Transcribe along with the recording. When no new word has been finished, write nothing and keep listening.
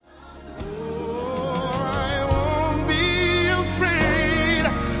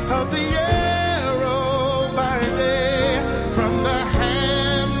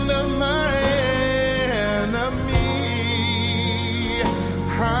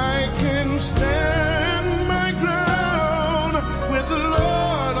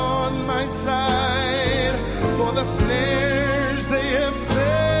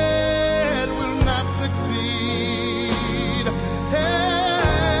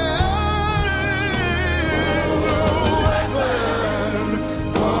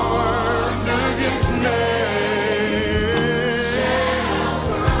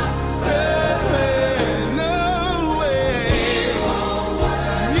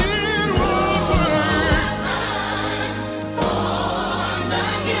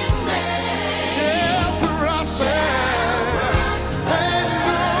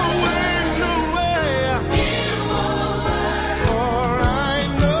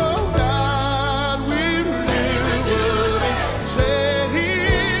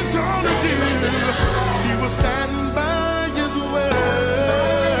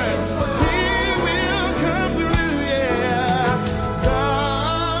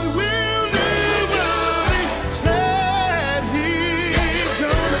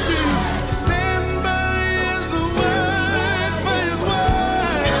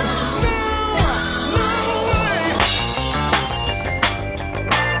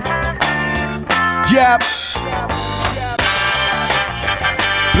Yep.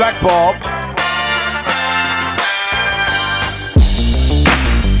 Black Bulb.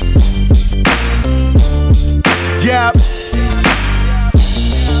 Yep.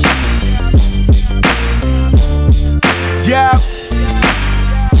 Yep.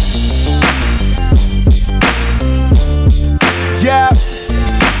 Yep.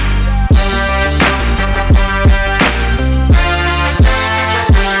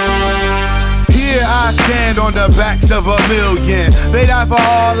 Here I stand on the backs of a million. They died for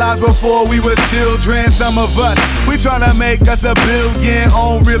all lives before we was children. Some of us, we tryna make us a billion.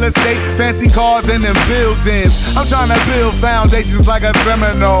 Own real estate, fancy cars and them buildings. I'm tryna build foundations like a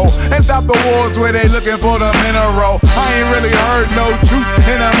Seminole and stop the wars where they looking for the mineral. I ain't really heard no truth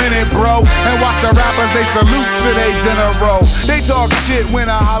in a minute, bro. And watch the rappers, they salute to they general. They talk shit when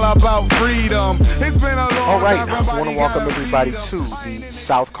I holler about freedom. It's been a long All right, time. I want to welcome everybody to the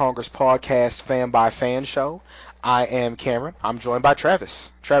South Congress Podcast Fan by Fan Show. I am Cameron. I'm joined by Travis.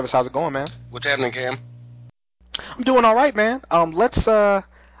 Travis, how's it going, man? What's happening, Cam? I'm doing all right, man. Let's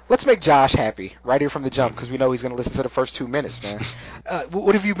make Josh happy right here from the jump because we know he's going to listen to the first 2 minutes, man.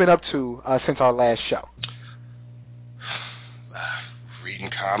 What have you been up to since our last show? Reading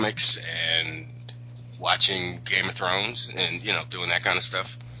comics and watching Game of Thrones and, doing that kind of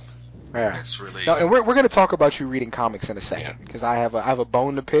stuff. Yeah. That's really... No, and we're going to talk about you reading comics in a second because I have a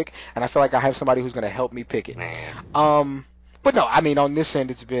bone to pick, and I feel like I have somebody who's going to help me pick it. Man. But no, I mean, on this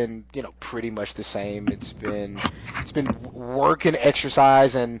end, it's been, pretty much the same. It's been work and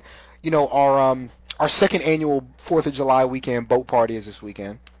exercise, and, our second annual 4th of July weekend boat party is this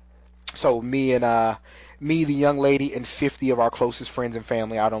weekend. So me, the young lady, and 50 of our closest friends and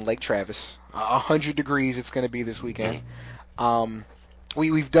family out on Lake Travis. 100 degrees it's going to be this weekend.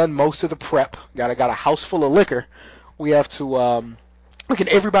 We've done most of the prep. Got a house full of liquor. We have to look, and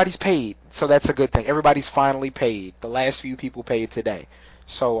everybody's paid, so that's a good thing. Everybody's finally paid. The last few people paid today.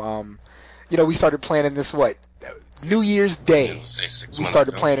 So we started planning this New Year's Day. We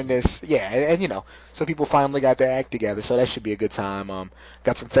started planning this, and so people finally got their act together. So that should be a good time.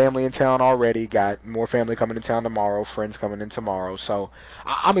 Got some family in town already. Got more family coming in town tomorrow. Friends coming in tomorrow. So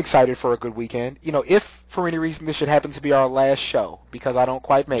I'm excited for a good weekend. If for any reason this should happen to be our last show because I don't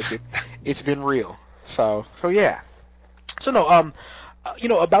quite make it, it's been real. So yeah. So no,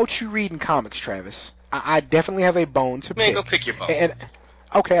 about you reading comics, Travis, I definitely have a bone to pick. Man, go pick your bone.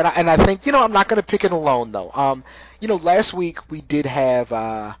 Okay, and I think I'm not gonna pick it alone though. Last week we did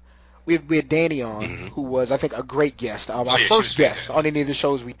have we had Danny on, who was, I think, a great guest. Our first guest on any of the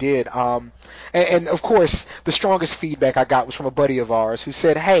shows we did. And of course, the strongest feedback I got was from a buddy of ours who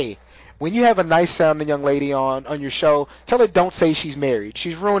said, "Hey, when you have a nice sounding young lady on your show, tell her don't say she's married.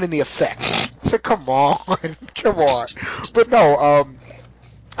 She's ruining the effect." I said, "Come on, come on." But no,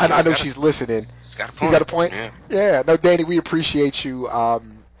 I know she's listening. She's got a point. She's got a point? Yeah. No, Danny, we appreciate you,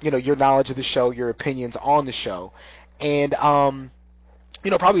 your knowledge of the show, your opinions on the show. And,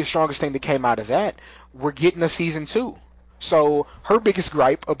 probably the strongest thing that came out of that, we're getting a season 2. So her biggest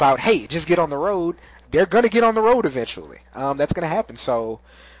gripe about, hey, just get on the road, they're going to get on the road eventually. That's going to happen. So,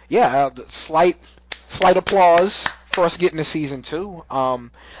 yeah, slight applause for us getting to season 2.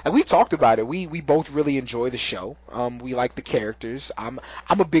 And we've talked about it. We both really enjoy the show. We like the characters. I'm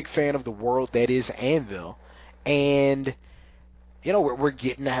a big fan of the world that is Anvil, and we're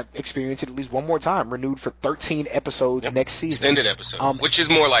getting to experience it at least one more time, renewed for 13 episodes next season. Extended episode, which is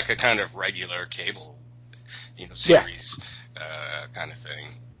more like a kind of regular cable, series kind of thing.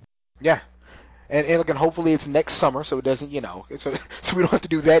 Yeah. And hopefully it's next summer, so it doesn't, so we don't have to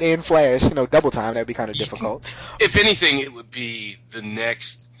do that in Flash, double time. That'd be kind of difficult. If anything, it would be the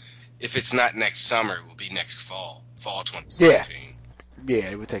next. If it's not next summer, it will be next fall 2017. Yeah,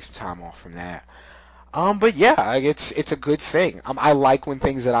 it would take some time off from that. But yeah, it's a good thing. I like when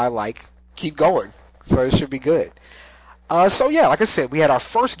things that I like keep going, so it should be good. So yeah, like I said, we had our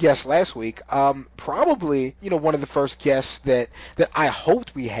first guest last week. Probably, one of the first guests that I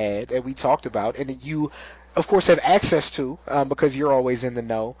hoped we had and we talked about, and that you, of course, have access to because you're always in the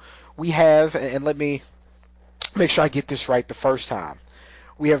know. We have, and let me make sure I get this right the first time.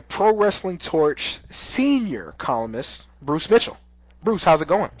 We have Pro Wrestling Torch senior columnist Bruce Mitchell. Bruce, how's it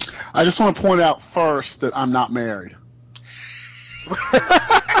going? I just want to point out first that I'm not married.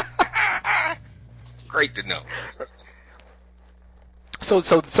 Great to know.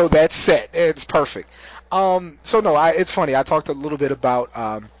 So that's set. It's perfect. It's funny. I talked a little bit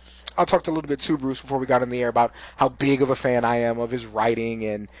to Bruce before we got in the air about how big of a fan I am of his writing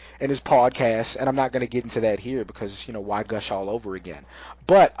and his podcast, and I'm not going to get into that here because, why gush all over again.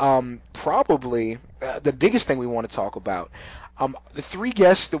 But probably the biggest thing we want to talk about, The three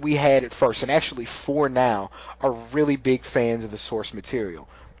guests that we had at first, and actually four now, are really big fans of the source material.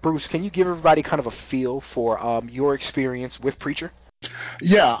 Bruce, can you give everybody kind of a feel for your experience with Preacher?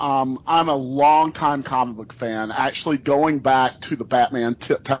 Yeah, I'm a longtime comic book fan, actually going back to the Batman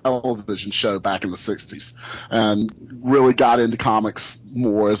television show back in the 60s, and really got into comics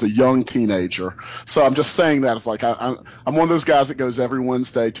more as a young teenager. So I'm just saying that it's like I'm one of those guys that goes every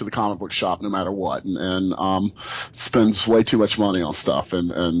Wednesday to the comic book shop no matter what, and spends way too much money on stuff,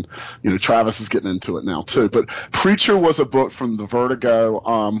 and Travis is getting into it now too. But Preacher was a book from the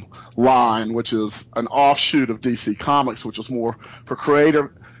Vertigo line, which is an offshoot of DC Comics, which was more for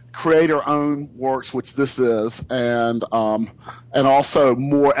creator-owned works, which this is, and also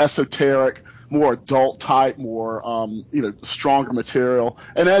more esoteric, more adult type, more stronger material.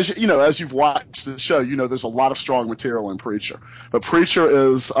 And as you've watched the show, there's a lot of strong material in Preacher. But Preacher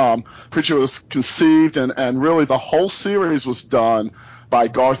was conceived, and really the whole series was done by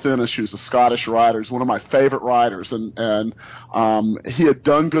Garth Ennis, who's a Scottish writer. He's one of my favorite writers, and he had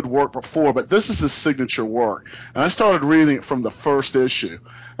done good work before, but this is his signature work. And I started reading it from the first issue.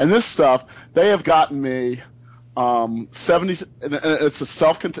 And this stuff, they have gotten me 70, and it's a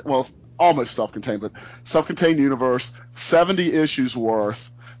self-contained, well, almost self-contained, but self-contained universe, 70 issues worth,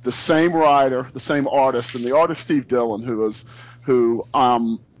 the same writer, the same artist, and the artist Steve Dillon, who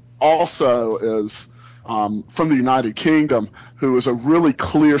also is from the United Kingdom, who is a really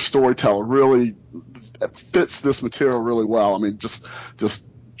clear storyteller, really fits this material really well. I mean, just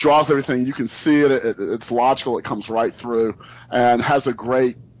draws everything. You can see it. It's logical. It comes right through, and has a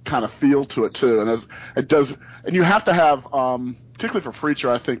great kind of feel to it too. And it does. And you have to have, particularly for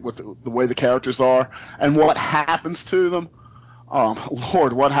Preacher, I think, with the way the characters are and what happens to them.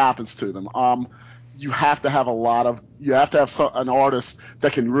 Lord, what happens to them? You have to have an artist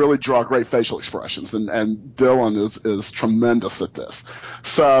that can really draw great facial expressions, and Dillon is tremendous at this.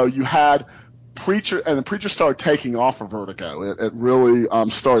 So you had Preacher, and the Preacher started taking off for Vertigo. It really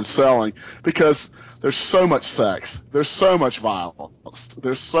started selling because there's so much sex, there's so much violence,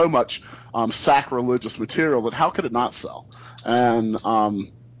 there's so much sacrilegious material that how could it not sell? And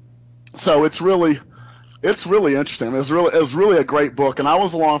so it's really interesting. I mean, it was really a great book, and I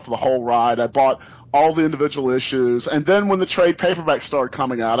was along for the whole ride. I bought all the individual issues, and then when the trade paperbacks started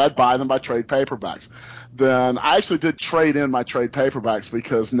coming out, I'd buy them by trade paperbacks. Then I actually did trade in my trade paperbacks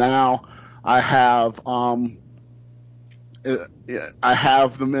because now I have them in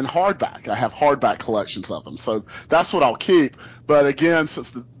hardback. I have hardback collections of them, so that's what I'll keep. But again,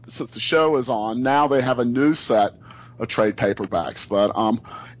 since the show is on, now they have a new set of trade paperbacks. But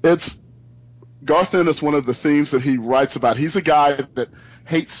it's Garth Ennis, one of the themes that he writes about. He's a guy that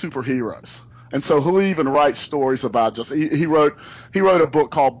hates superheroes. And so he'll even write stories about he wrote a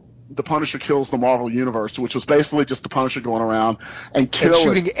book called The Punisher Kills the Marvel Universe, which was basically just the Punisher going around and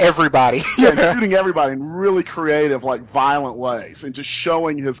shooting everybody. Yeah, shooting everybody in really creative, like violent ways, and just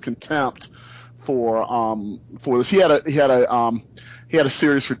showing his contempt for this. He had a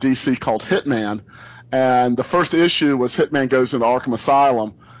series for DC called Hitman, and the first issue was Hitman goes into Arkham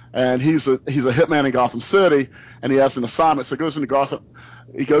Asylum, and he's a hitman in Gotham City, and he has an assignment, so he goes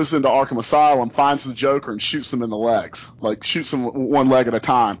into Arkham Asylum, finds the Joker, and shoots him in the legs. Like, shoots him one leg at a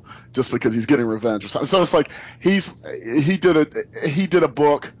time just because he's getting revenge or something. So it's like he did a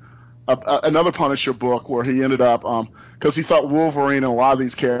book, another Punisher book, where he ended up, because he thought Wolverine and a lot of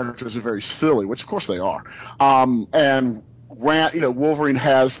these characters are very silly, which of course they are. And Wolverine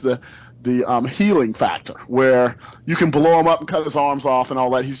has the healing factor, where you can blow him up and cut his arms off and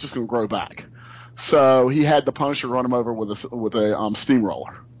all that. He's just going to grow back. So he had the Punisher run him over with a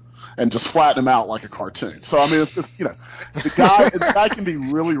steamroller and just flatten him out like a cartoon. So I mean, the guy can be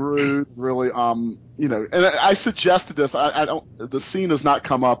really rude, really And I suggested this. The scene has not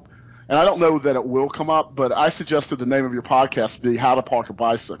come up, and I don't know that it will come up. But I suggested the name of your podcast be How to Park a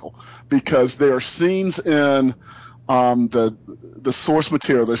Bicycle, because there are scenes in the source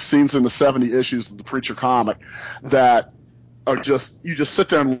material. There's scenes in the 70 issues of the Preacher comic that are you just sit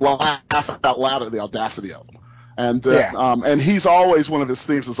there and laugh out loud at the audacity of them. And and he's always, one of his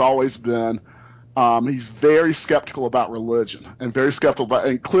themes has always been, he's very skeptical about religion, and very skeptical about,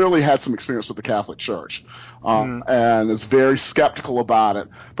 and clearly had some experience with the Catholic Church, and is very skeptical about it.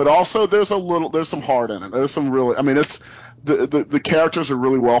 But also there's some heart in it. There's some really, I mean, it's the characters are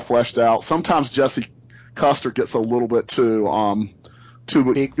really well fleshed out. Sometimes Jesse Custer gets a little bit too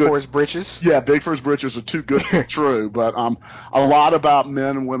big for his britches. Yeah, big for his britches are too good to be true. But a lot about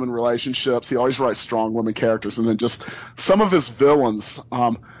men and women relationships. He always writes strong women characters, and then just some of his villains.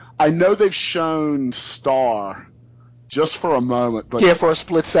 I know they've shown Star just for a moment. But yeah, for a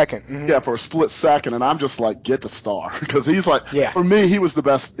split second. Mm-hmm. Yeah, for a split second, and I'm just like, get the star, because he's like, yeah. For me, he was the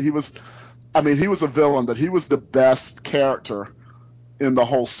best. He was a villain, but he was the best character in the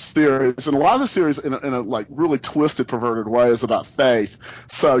whole series. And a lot of the series, in a like really twisted, perverted way, is about faith.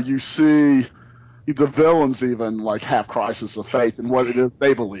 So you see the villains even like have crisis of faith in what it is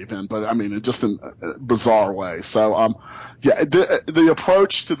they believe in, but I mean, just in a bizarre way. So yeah, the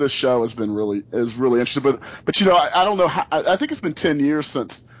approach to this show is really interesting. But you know, I don't know how. I think it's been 10 years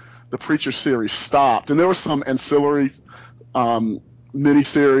since the Preacher series stopped, and there were some ancillary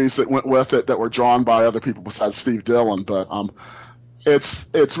miniseries that went with it that were drawn by other people besides Steve Dillon. But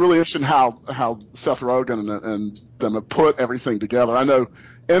it's really interesting how Seth Rogen and them have put everything together. I know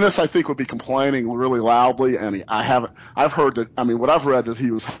Ennis, I think, would be complaining really loudly, and I've heard that, I mean, what I've read is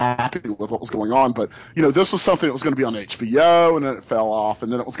he was happy with what was going on, but you know, this was something that was going to be on HBO, and then it fell off,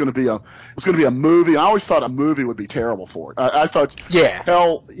 and then it was going to be a movie. I always thought a movie would be terrible for it. I thought, yeah,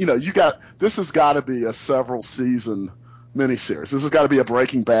 hell, you know, this has got to be a several season miniseries. This has got to be a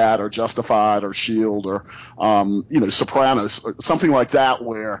Breaking Bad or Justified or S.H.I.E.L.D. or you know, Sopranos, or something like that,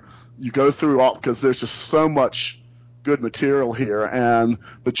 where you go through all, because there's just so much good material here, and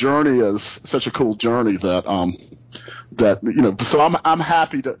the journey is such a cool journey that you know. So I'm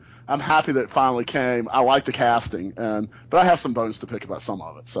happy that it finally came. I like the casting, but I have some bones to pick about some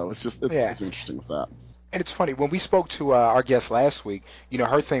of it. So it's interesting with that. And it's funny, when we spoke to our guest last week, you know,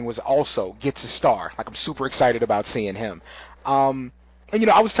 her thing was also gets a star. Like, I'm super excited about seeing him. And, you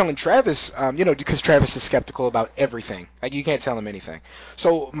know, I was telling Travis, you know, because Travis is skeptical about everything. Like, you can't tell him anything.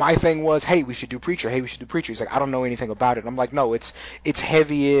 So my thing was, hey, we should do Preacher. Hey, we should do Preacher. He's like, I don't know anything about it. I'm like, no, it's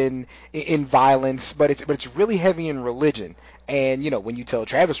heavy in violence, but it's really heavy in religion. And, you know, when you tell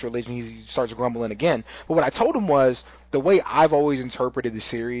Travis religion, he starts grumbling again. But what I told him was, the way I've always interpreted the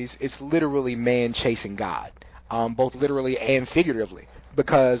series, it's literally man chasing God, both literally and figuratively,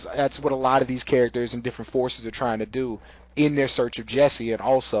 because that's what a lot of these characters and different forces are trying to do in their search of Jesse, and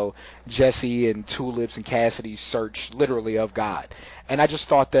also Jesse and Tulip's and Cassidy's search literally of God. And I just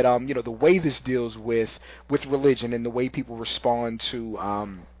thought that you know, the way this deals with religion and the way people respond to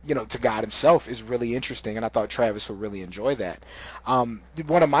you know, to God himself is really interesting, and I thought Travis would really enjoy that. One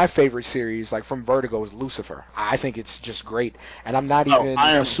of my favorite series, like from Vertigo, is Lucifer. I think it's just great, and I'm not even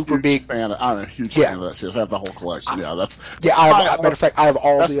a super big fan. I'm a huge fan of that series. I have the whole collection. Yeah, that's matter of fact, I have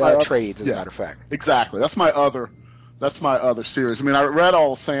all the trades. As a matter of fact, exactly. That's my other series. I mean, I read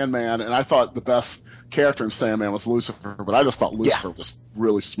all Sandman, and I thought the best character in Sandman was Lucifer, but I just thought Lucifer was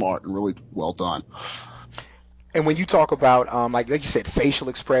really smart and really well done. And when you talk about, like you said, facial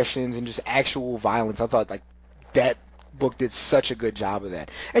expressions and just actual violence, I thought like that book did such a good job of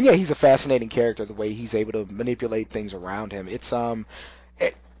that. And yeah, he's a fascinating character, the way he's able to manipulate things around him. It's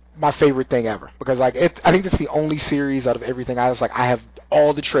my favorite thing ever, because like I think it's the only series out of everything I have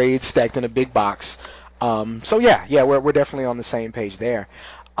all the trades stacked in a big box. So yeah, we're definitely on the same page there.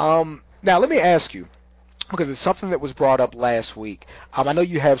 Now let me ask you, because it's something that was brought up last week. I know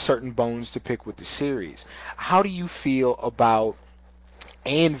you have certain bones to pick with the series. How do you feel about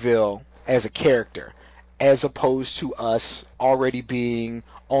Anvil as a character, as opposed to us already being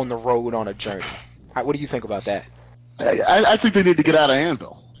on the road on a journey? What do you think about that? I think they need to get out of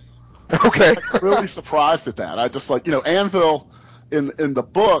Anvil. Okay. I'm really surprised at that. I just like, you know, Anvil in the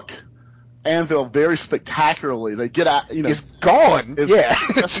book, Anvil very spectacularly, they get out, you know, it's gone.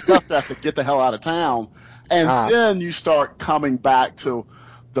 Stuff has to get the hell out of town. And then you start coming back to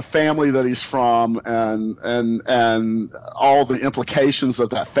the family that he's from, and all the implications of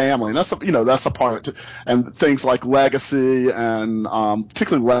that family, and that's a part of it, and things like legacy, and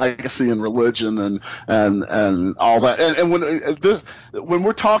particularly legacy and religion, and all that. And when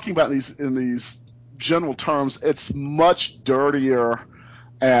we're talking about these in these general terms, it's much dirtier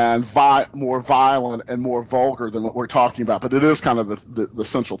and more violent and more vulgar than what we're talking about. But it is kind of the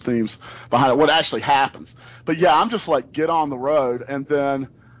central themes behind it, what actually happens. But yeah, I'm just like, get on the road. And then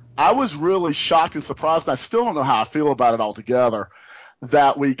I was really shocked and surprised, and I still don't know how I feel about it altogether,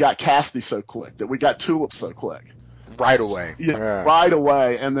 that we got Cassidy so quick, that we got Tulip so quick. Right away. Yeah, right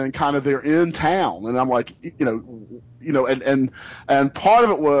away. And then kind of they're in town. And I'm like, you know, and part of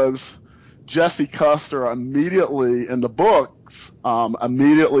it was Jesse Custer immediately in the books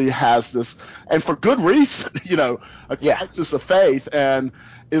immediately has this, and for good reason, you know, a crisis of faith, and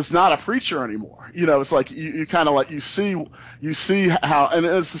is not a preacher anymore. You know, it's like you kind of like you see how, and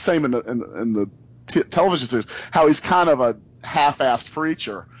it's the same in the television series, how he's kind of a half-assed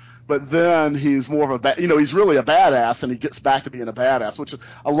preacher, but then he's more of he's really a badass, and he gets back to being a badass, which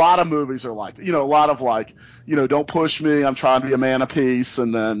a lot of movies are like. A lot of like, don't push me, I'm trying to be a man of peace,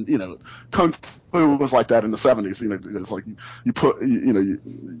 and then Kung Fu was like that in the 70s. It's like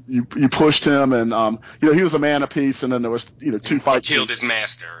you pushed him, and he was a man of peace, and then there was two fights. Killed his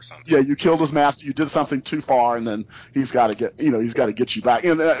master or something. Yeah, you killed his master. You did something too far, and then he's got to get you back.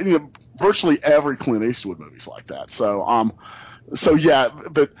 And virtually every Clint Eastwood movie's like that. So I'm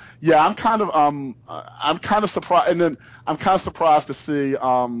kind of surprised, and then I'm kind of surprised to see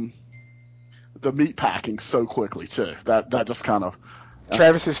the meat packing so quickly too. That just kind of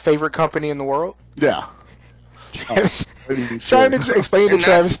Travis's favorite company in the world. Yeah. Travis, trying to explain to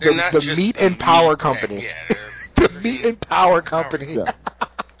Travis the Meat and Power Company. The Meat and Power Company. Yeah.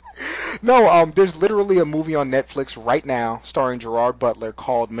 No, there's literally a movie on Netflix right now starring Gerard Butler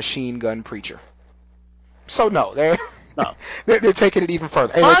called Machine Gun Preacher. So no, they're taking it even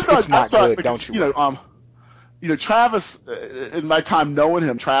further. And it's not good, because, don't you? Travis, in my time knowing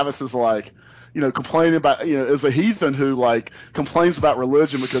him, Travis is like, complaining about, is a heathen who like complains about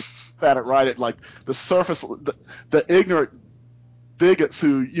religion because at it right at like the surface, the ignorant bigots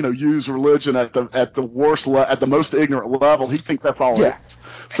who use religion at the worst at the most ignorant level. He thinks that's all it is.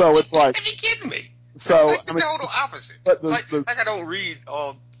 So it's like, you kidding me? So it's like the total opposite. It's like I don't read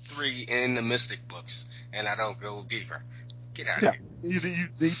all 3 in the Mystic books, and I don't go deeper. Get out of here. You need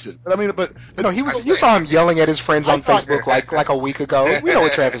to. But you saw him yelling at his friends on Facebook like a week ago. We know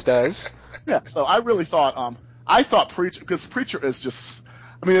what Travis does. Yeah. So I really thought Preacher, because Preacher is just.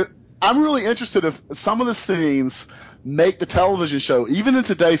 I'm really interested if some of the scenes make the television show even in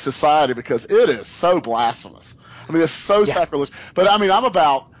today's society, because it is so blasphemous. It's so sacrilegious. But I'm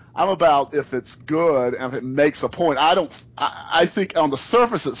about if it's good and if it makes a point. I think on the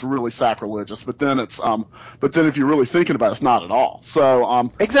surface it's really sacrilegious, but then if you're really thinking about it, it's not at all.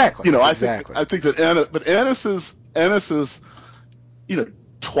 So exactly. I think that Ennis is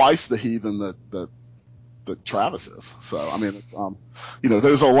twice the heathen that Travis is. So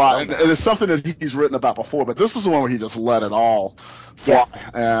there's a lot, and it's something that he's written about before, but this is the one where he just let it all fly.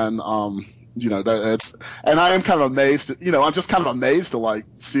 And and I am kind of amazed. I'm just kind of amazed to like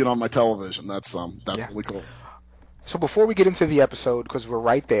see it on my television. That's really cool. So before we get into the episode, because we're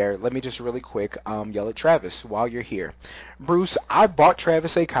right there, let me just really quick yell at Travis while you're here. Bruce, I bought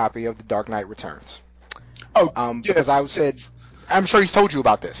Travis a copy of The Dark Knight Returns. Because I said, I'm sure he's told you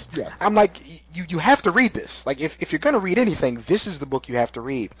about this. Yeah. I'm like, you have to read this. Like, if you're going to read anything, this is the book you have to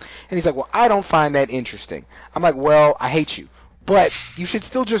read. And he's like, well, I don't find that interesting. I'm like, well, I hate you. But you should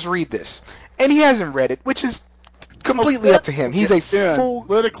still just read this. And he hasn't read it, which is completely up to him. He's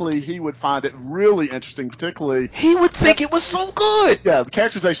politically, he would find it really interesting, particularly. He would think it was so good. Yeah, the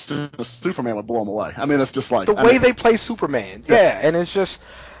characterization of Superman would blow him away. It's just like the way they play Superman. Yeah, and it's just.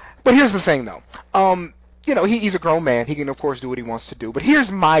 But here's the thing, though. He's a grown man. He can, of course, do what he wants to do. But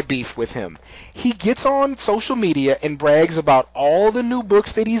here's my beef with him. He gets on social media and brags about all the new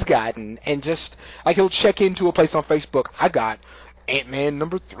books that he's gotten, and just like he'll check into a place on Facebook. I got Ant-Man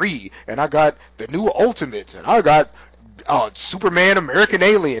 #3, and I got the new Ultimates, and I got Superman American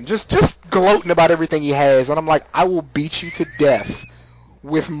Alien. Just gloating about everything he has, and I'm like, I will beat you to death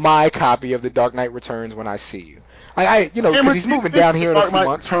with my copy of The Dark Knight Returns when I see you. Because he's moving down here in a few months. Dark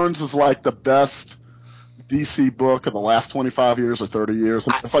Knight Returns is like the best DC book of the last 25 years or 30 years.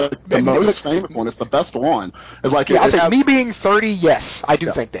 It's like the most famous one. It's the best one. It's like me being 30, yes, I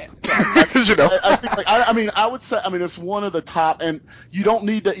do think that. I would say, it's one of the top, and you don't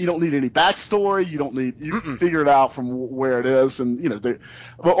need any backstory. You can figure it out from where it is, and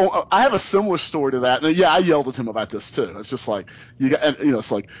I have a similar story to that. And I yelled at him about this too. It's just like it's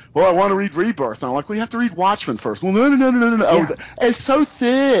like, well, I want to read Rebirth, and I'm like, well, you have to read Watchmen first. Well, no. Yeah. Oh, it's so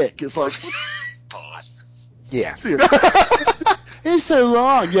thick. It's like. Yeah. It's so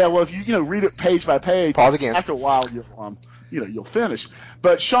long. Yeah, well, if you read it page by page, pause again. After a while, you'll finish.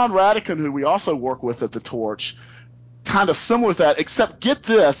 But Sean Radican, who we also work with at the Torch, kind of similar to that, except get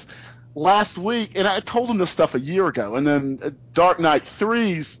this, last week, and I told him this stuff a year ago, and then Dark Knight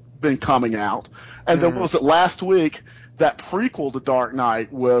 3's been coming out, and then was it last week, that prequel to Dark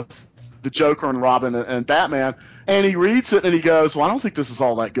Knight with the Joker and Robin and Batman, and he reads it and he goes, well, I don't think this is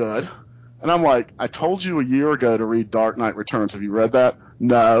all that good. And I'm like, I told you a year ago to read Dark Knight Returns. Have you read that?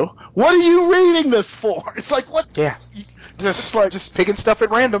 No. What are you reading this for? It's like, what? Yeah. Just picking stuff at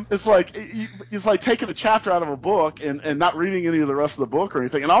random. It's like taking a chapter out of a book and not reading any of the rest of the book or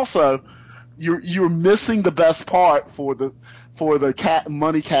anything. And also, you're missing the best part for the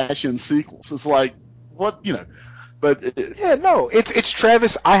money cash-in sequels. It's like, what, But it's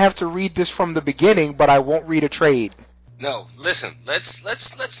Travis. I have to read this from the beginning, but I won't read a trade. No, listen.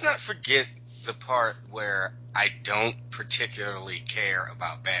 Let's not forget the part where I don't particularly care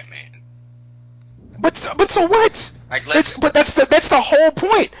about Batman. But so what? Like, But that's the whole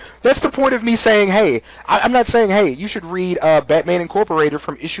point. That's the point of me saying, hey, I'm not saying, hey, you should read Batman Incorporated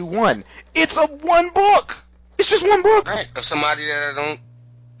from issue 1. It's one book. It's just one book. Right, of somebody that I don't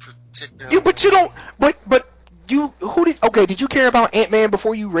particularly. But you don't. But you did you care about Ant-Man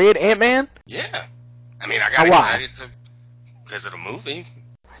before you read Ant-Man? Yeah, I mean, I got excited because of the movie.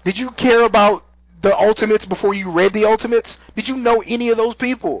 Did you care about the Ultimates before you read the Ultimates? Did you know any of those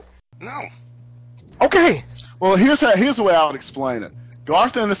people? No. Okay. Well, here's the way I would explain it.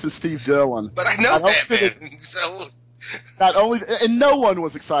 Garth Ennis and Steve Dillon. But I know Batman, so. Not only, and no one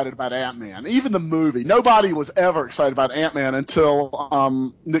was excited about Ant-Man, even the movie. Nobody was ever excited about Ant-Man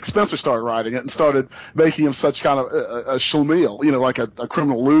until Nick Spencer started writing it and started making him such kind of a schlemiel, like a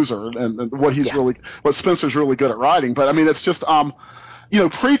criminal loser, and what Spencer's really good at writing. But I mean, it's just,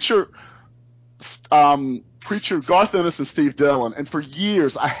 Preacher, Garth Ennis and Steve Dillon, and for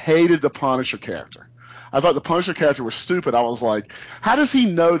years I hated the Punisher character. I thought the Punisher character was stupid. I was like, how does he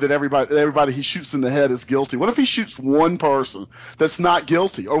know that everybody he shoots in the head is guilty? What if he shoots one person that's not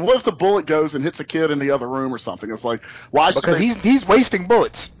guilty? Or what if the bullet goes and hits a kid in the other room or something? It's like, why? Because he's wasting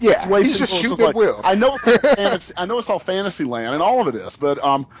bullets. Yeah, he's just shooting at will. I know it's all fantasy land, and all of it is, but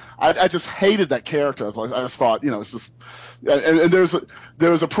I just hated that character. I just thought, it's just. And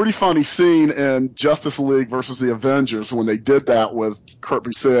there's a pretty funny scene in Justice League versus the Avengers when they did that with Kurt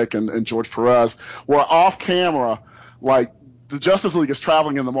Busiek and George Perez, where off camera, like the Justice League is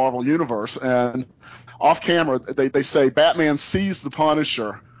traveling in the Marvel universe, and off camera they say Batman sees the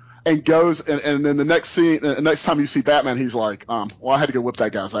Punisher and goes and then the next time you see Batman, he's like, well, I had to go whip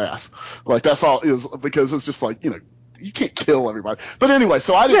that guy's ass. Like that's all it is, because it's just like, you can't kill everybody. But anyway,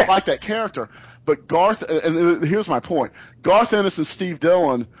 so I didn't like that character. But Garth, and here's my point, Garth Ennis and Steve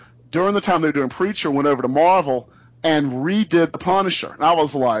Dillon, during the time they were doing Preacher, went over to Marvel and redid the Punisher. And I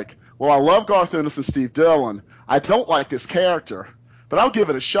was like, well, I love Garth Ennis and Steve Dillon. I don't like this character, but I'll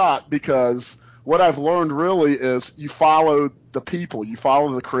give it a shot, because what I've learned really is you follow the people, you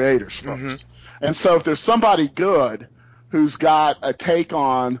follow the creators first. Mm-hmm. And so if there's somebody good who's got a take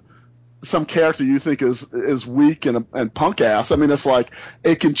on some character you think is weak and punk ass, I mean, it's like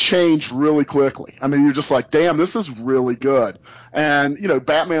it can change really quickly. I mean, you're just like, damn, this is really good. And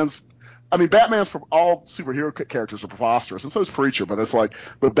Batman's all superhero characters are preposterous, and so is Preacher. But it's like,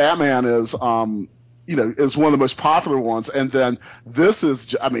 but Batman is is one of the most popular ones. And then this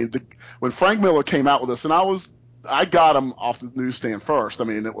is, when Frank Miller came out with this, and I got him off the newsstand first. I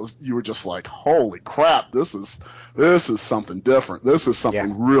mean, you were just like, holy crap, this is something different. This is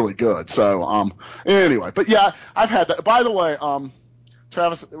something really good. So, anyway, but yeah, I've had that. By the way,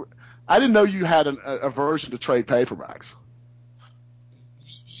 Travis, I didn't know you had an aversion to trade paperbacks.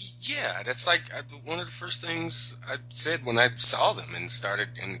 Yeah, that's like one of the first things I said when I saw them and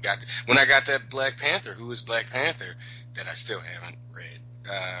when I got that Black Panther, Who is Black Panther, that I still haven't read.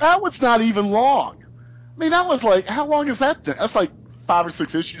 That one's not even long. I mean, that was like, how long is that thing? That's like 5 or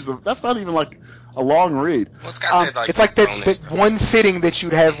 6 issues that's not even like a long read. Well, it's got that, it's like that one sitting that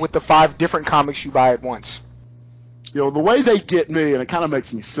you'd have with the 5 different comics you buy at once. The way they get me, and it kind of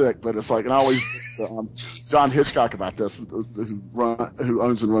makes me sick, but it's like, and I always John Hitchcock about this, who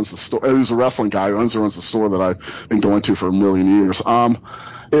owns and runs the store, who's a wrestling guy who owns and runs the store that I've been going to for a million years,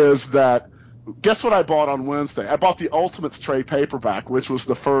 is that, guess what I bought on Wednesday? I bought the Ultimates trade paperback, which was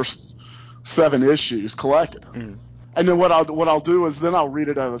the first 7 issues collected. Mm. And then what I'll do is then I'll read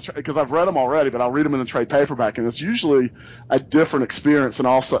it because I've read them already, but I'll read them in the trade paperback, and it's usually a different experience. And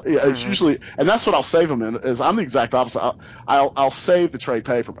also, it's usually, and that's what I'll save them in. Is I'm the exact opposite. I'll save the trade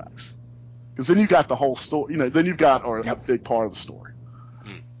paperbacks, because then you got the whole story. Then you've got a big part of the story.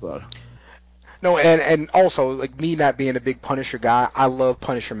 So. No, and also, like, me not being a big Punisher guy, I love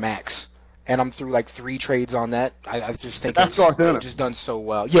Punisher Max. And I'm through like 3 trades on that. I just think it's just done so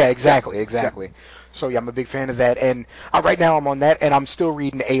well. Yeah, exactly. Yeah. So yeah, I'm a big fan of that. And right now I'm on that, and I'm still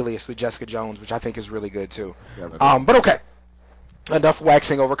reading Alias with Jessica Jones, which I think is really good too. Yeah, but okay, enough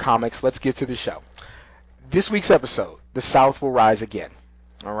waxing over comics. Let's get to the show. This week's episode, The South Will Rise Again.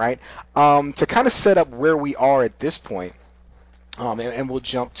 All right. To kind of set up where we are at this point, and we'll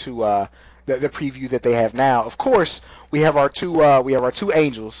jump to the preview that they have now. Of course, we have our two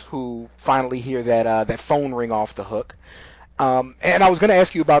angels who finally hear that phone ring off the hook. And I was going to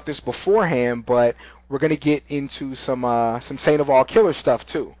ask you about this beforehand, but we're going to get into some Sandoval killer stuff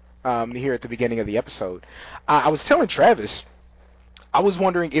too here at the beginning of the episode. I was telling Travis, I was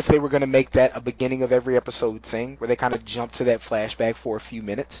wondering if they were going to make that a beginning of every episode thing, where they kind of jump to that flashback for a few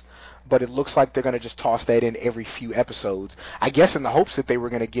minutes. But it looks like they're going to just toss that in every few episodes. I guess in the hopes that they were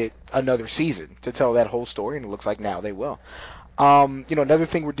going to get another season to tell that whole story, and it looks like now they will. Another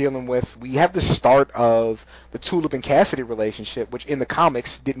thing we're dealing with, we have the start of the Tulip and Cassidy relationship, which in the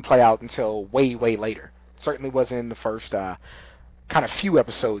comics didn't play out until way, way later. Certainly wasn't in the first kind of few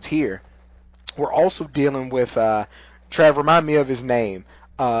episodes here. We're also dealing with, Trav, remind me of his name,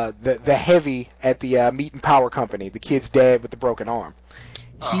 the heavy at the Meat and Power Company, the kid's dad with the broken arm.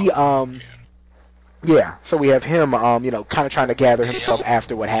 So we have him, kind of trying to gather himself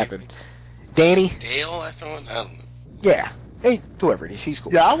after what happened. Danny? Dale, I thought? I don't know. Yeah. Hey, whoever it is, he's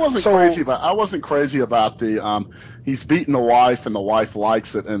cool. Yeah, I wasn't crazy about the he's beating the wife and the wife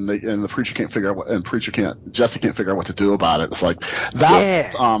likes it and the preacher can't figure out what, and Jesse can't figure out what to do about it. It's like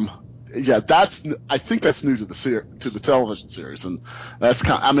that. Yeah. I think that's new to the television series, and that's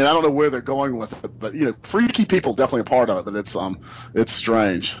I don't know where they're going with it, but freaky people definitely a part of it, but it's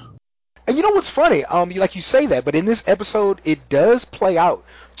strange. And you know what's funny? Like you say that, but in this episode, it does play out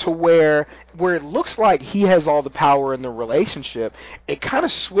to where it looks like he has all the power in the relationship. It kind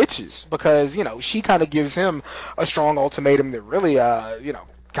of switches because she kind of gives him a strong ultimatum that really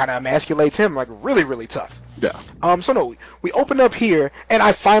kind of emasculates him like really, really tough. Yeah. We open up here, and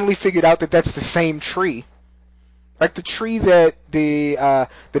I finally figured out that that's the same tree. Like the tree that the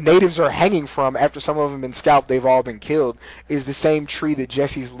natives are hanging from after some of them been scalped, they've all been killed, is the same tree that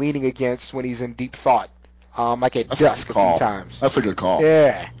Jesse's leaning against when he's in deep thought, like at dusk a few times. That's a good call.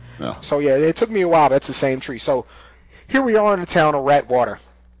 Yeah. So it took me a while. That's the same tree. So here we are in the town of Ratwater.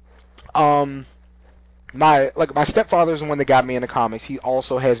 My stepfather's the one that got me into comics. He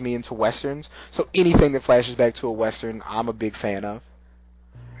also has me into westerns. So anything that flashes back to a western, I'm a big fan of.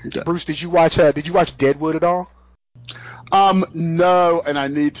 Yeah. Bruce, did you watch Deadwood at all? No, and I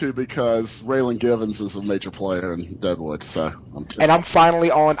need to because Raylan Givens is a major player in Deadwood, so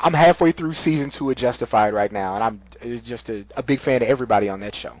I'm halfway through season 2 of Justified right now, and I'm just a big fan of everybody on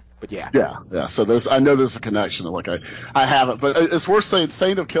that show. But yeah. So I know there's a connection. Like I haven't, but it's worth saying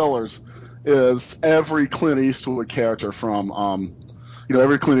Saint of Killers is every Clint Eastwood character from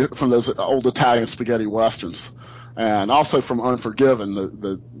from those old Italian spaghetti westerns. And also from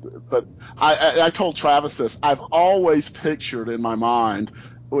Unforgiven, but I told Travis this. I've always pictured in my mind,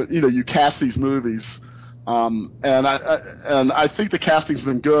 you cast these movies, and I think the casting's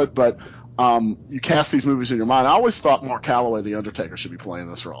been good, but you cast these movies in your mind. I always thought Mark Calloway, the Undertaker, should be playing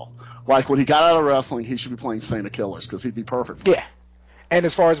this role. Like when he got out of wrestling, he should be playing Saint of Killers because he'd be perfect. Yeah, and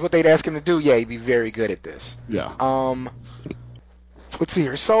as far as what they'd ask him to do, he'd be very good at this. Yeah. Let's see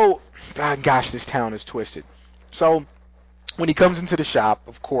here. So, gosh, this town is twisted. So, when he comes into the shop,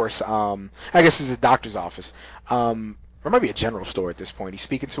 of course, I guess it's a doctor's office, or it might be a general store at this point. He's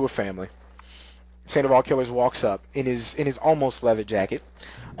speaking to a family. Saint of All Killers walks up in his almost leather jacket.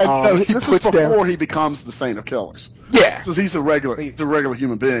 And this is before he becomes the Saint of Killers. Yeah, because he's a regular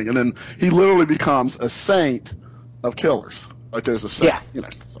human being, and then he literally becomes a Saint of Killers. Like there's a saint,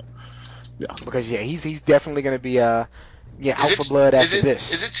 Because he's definitely going to be out for blood after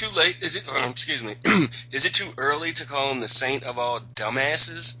this. Is it too late? Excuse me. Is it too early to call him the Saint of all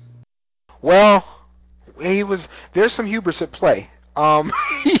dumbasses? Well, there's some hubris at play.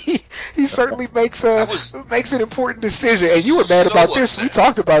 He certainly makes an important decision, and you were mad about this. We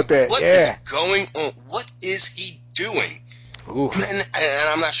talked about that. What is going on? What is he doing? Ooh. And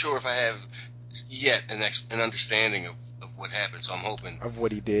I'm not sure if I have yet an understanding of what happened, so I'm hoping of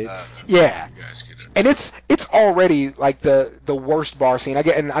what he did. You guys could, and it's already like the worst bar scene.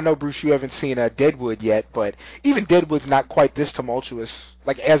 And I know Bruce, you haven't seen Deadwood yet, but even Deadwood's not quite this tumultuous,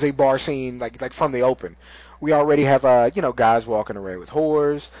 like as a bar scene, like from the open. We already have guys walking around with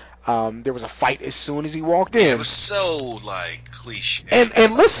whores. There was a fight as soon as he walked in. It was so cliche.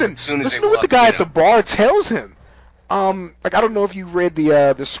 And listen to what the guy at the bar tells him. I don't know if you read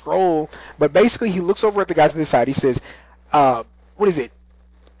the scroll, but basically he looks over at the guys on this side. He says, what is it?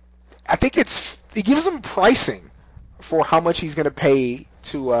 I think he gives him pricing for how much he's going to pay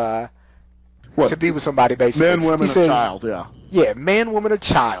to be with somebody, basically. Man, woman, he says, child, yeah. Yeah, man, woman, or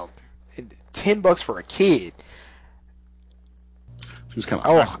child. $10 for a kid. He was kind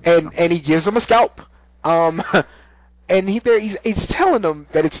of and he gives him a scalp. And he's telling them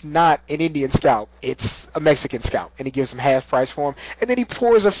that it's not an Indian scalp, it's a Mexican scalp, and he gives them half price for him, and then he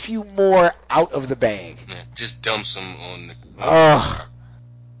pours a few more out of the bag. Yeah, just dumps them on the.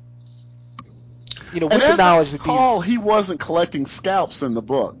 With the knowledge that he wasn't collecting scalps in the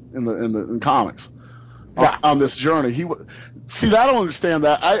book in comics. Yeah. On this journey, I don't understand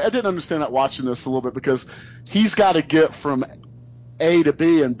that. I didn't understand that watching this a little bit because he's got to get from A to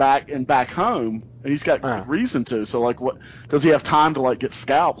B and back home, and he's got good reason to. So like, what does he have time to like get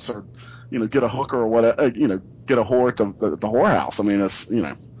scalps or get a hooker or whatever? Get a whore at the whorehouse. I mean, it's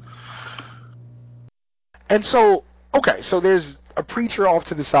And so, okay, so there's a preacher off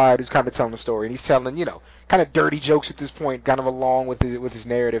to the side who's kind of telling the story, and he's telling, kind of dirty jokes at this point, kind of along with his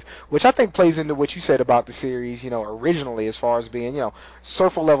narrative, which I think plays into what you said about the series, originally as far as being,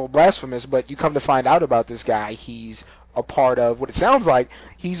 surfer level blasphemous, but you come to find out about this guy, he's a part of, what it sounds like,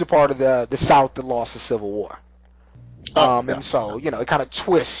 he's a part of the South that lost the Civil War. And so, it kind of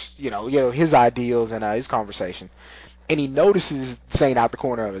twists, his ideals and his conversation. And he notices Saint out the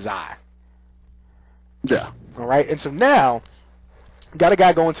corner of his eye. Yeah. All right, and so now, got a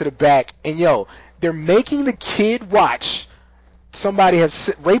guy going to the back, and they're making the kid watch somebody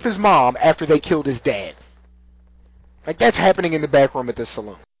rape his mom after they killed his dad. Like, that's happening in the back room at this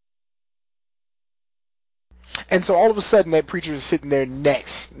saloon. And so all of a sudden, that preacher is sitting there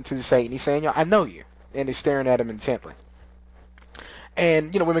next to the Saint, and he's saying, I know you. And they're staring at him intently.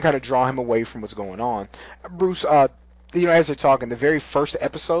 And, women kind of draw him away from what's going on. Bruce, as they're talking, the very first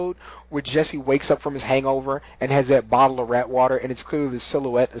episode where Jesse wakes up from his hangover and has that bottle of rat water, and it's clearly the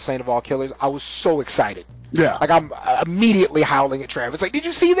silhouette of Saint of all killers, I was so excited. Yeah. Like, I'm immediately howling at Travis. Like, did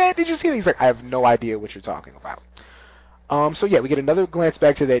you see that? Did you see that? He's like, I have no idea what you're talking about. So, yeah, we get another glance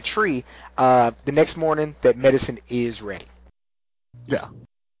back to that tree. The next morning, that medicine is ready. Yeah.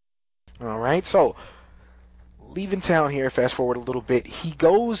 All right, so leaving town here, fast forward a little bit, he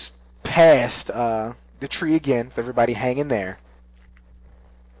goes past the tree again, with everybody hanging there.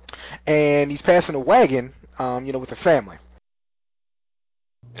 And he's passing a wagon, with a family.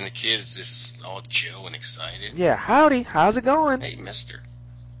 And the kid is just all chill and excited. Yeah, howdy, how's it going? Hey, mister.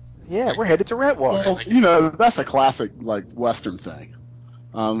 Yeah, we're headed to Redwater. Well, that's a classic, like, Western thing.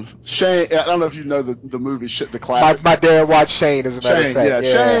 Shane, I don't know if you know the movie, the classic. My dad watched Shane, as a matter of fact.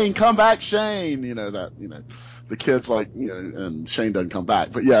 Yeah, Shane, come back, Shane. The kid's like, and Shane doesn't come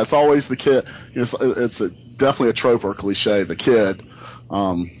back. But yeah, it's always the kid. It's definitely a trope or cliche. The kid,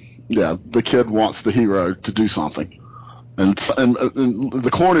 the kid wants the hero to do something, and the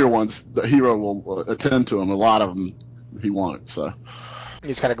cornier ones, the hero will attend to him. A lot of them, he won't. So. You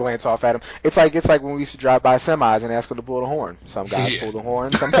just kind of glance off at him. It's like when we used to drive by semis and ask them to pull the horn. Some guys pull the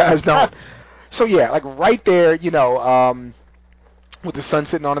horn, some guys don't. So yeah, like right there, with the sun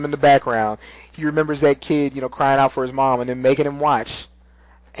sitting on him in the background, he remembers that kid, crying out for his mom and then making him watch,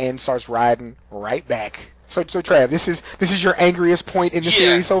 and starts riding right back. So Trav, this is your angriest point in the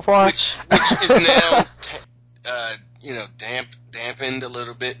series so far, which is now dampened a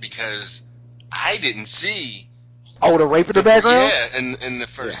little bit because I didn't see. Oh, the rape in the background? Yeah, in the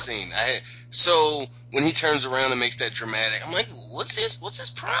first scene. So when he turns around and makes that dramatic, I'm like, what's his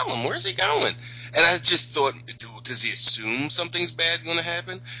problem? Where's he going? And I just thought, does he assume something's bad going to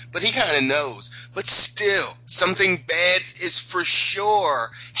happen? But he kind of knows. But still, something bad is for sure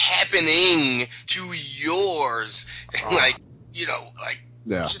happening to yours.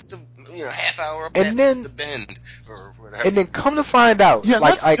 Just a half hour up the bend or whatever. And then come to find out,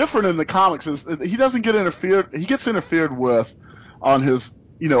 that's different in the comics. Is he doesn't get interfered? He gets interfered with on his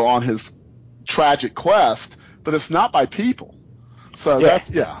tragic quest, but it's not by people. So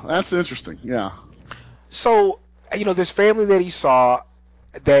that's interesting. Yeah. So this family that he saw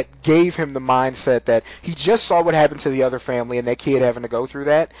that gave him the mindset that he just saw what happened to the other family and that kid having to go through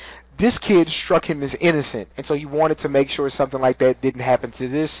that. This kid struck him as innocent, and so he wanted to make sure something like that didn't happen to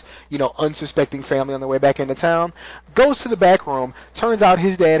this, unsuspecting family on the way back into town. Goes to the back room. Turns out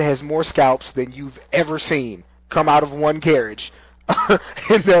his dad has more scalps than you've ever seen come out of one carriage.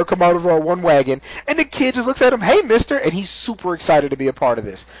 And they'll come out of one wagon. And the kid just looks at him, hey, mister, and he's super excited to be a part of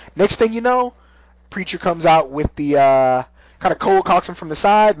this. Next thing you know, preacher comes out with the kind of cold cocks him from the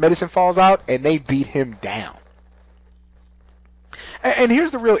side, medicine falls out, and they beat him down. And here's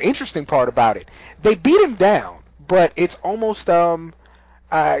the real interesting part about it. They beat him down, but it's almost Trav,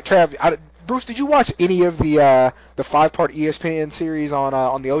 Bruce, did you watch any of the 5-part ESPN series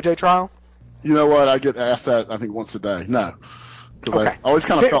on the OJ trial? You know what? I get asked that I think once a day. No, because I always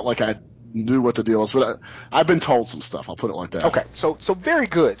kind of felt like I knew what the deal was, but I've been told some stuff. I'll put it like that. Okay, so very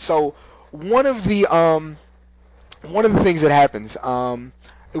good. So one of the things that happens,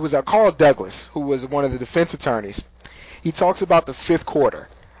 it was Carl Douglas, who was one of the defense attorneys. He talks about the fifth quarter,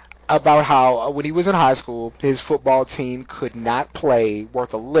 about how when he was in high school, his football team could not play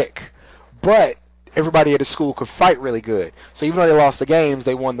worth a lick, but everybody at his school could fight really good. So even though they lost the games,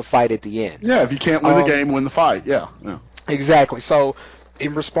 they won the fight at the end. Yeah, if you can't win the game, win the fight. Yeah. Exactly. So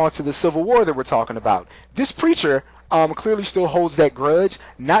in response to the Civil War that we're talking about, this preacher clearly still holds that grudge,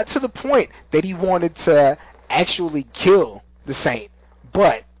 not to the point that he wanted to actually kill the Saint.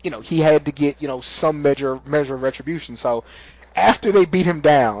 but he had to get some measure of retribution. So after they beat him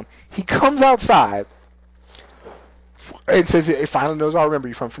down, he comes outside and says, "It finally knows I remember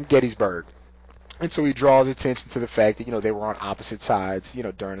you from Gettysburg." And so he draws attention to the fact that they were on opposite sides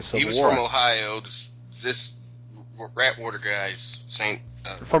during the Civil War. He was from Ohio. This Ratwater guy's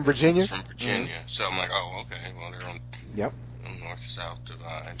from Virginia. From Virginia. Mm-hmm. So I'm like, oh, okay. Well, they're on north to south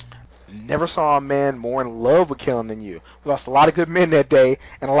divide. Never saw a man more in love with killing than you. We lost a lot of good men that day,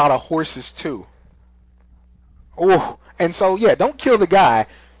 and a lot of horses too. Oh, and so don't kill the guy.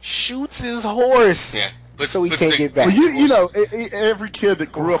 Shoots his horse. Yeah. So he can't get back. Well, every kid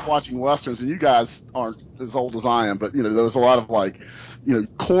that grew up watching westerns, and you guys aren't as old as I am, but there was a lot of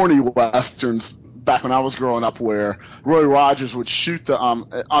corny westerns back when I was growing up, where Roy Rogers would shoot the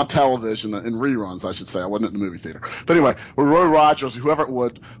on television in reruns, I should say. I wasn't in the movie theater, but anyway, where Roy Rogers, whoever it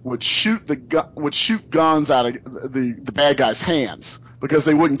would shoot guns out of the bad guy's hands because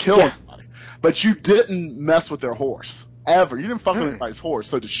they wouldn't kill anybody, but you didn't mess with their horse ever. You didn't fuck with anybody's horse,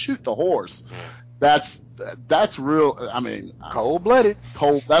 so to shoot the horse. That's real. I mean, cold-blooded.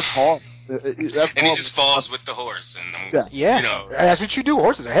 That's hard. And he just falls with the horse, and that's what you do.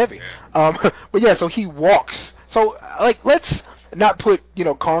 Horses are heavy. But so he walks. So let's not put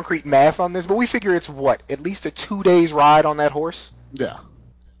concrete math on this, but we figure it's at least a 2 days ride on that horse. Yeah.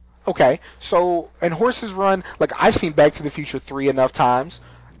 Okay. So and horses run I've seen Back to the Future 3 enough times.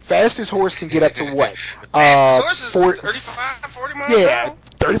 Fastest horse can get up to what? The fastest horse is 35, 40 miles an hour?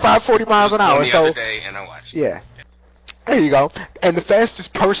 35, 40 miles an hour. The other day, and I watched it. Yeah. There you go. And the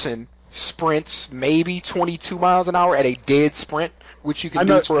fastest person sprints maybe 22 miles an hour at a dead sprint, which you can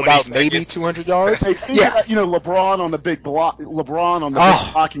do for about maybe 200 yards. They figured out, LeBron on the big block, big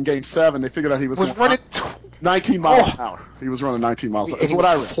block in Game 7, they figured out he was running 19 miles an hour. He was running 19 miles an hour. And he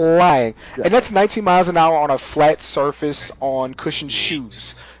was flying. Yeah. And that's 19 miles an hour on a flat surface on cushioned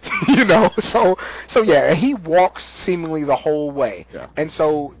shoes. So he walks seemingly the whole way. Yeah. And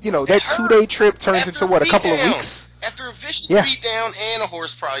so, that 2-day trip turns into a couple of weeks? After a vicious beat down and a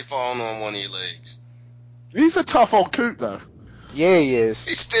horse probably falling on one of your legs. He's a tough old coot, though. Yeah, he is.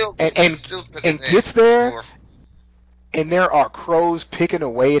 He's still gets there, and there are crows picking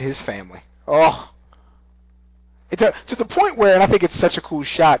away at his family. Oh. To the point where, and I think it's such a cool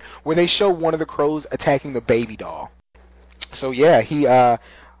shot, where they show one of the crows attacking the baby doll. So he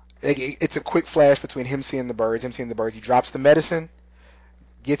it's a quick flash between him seeing the birds. He drops the medicine,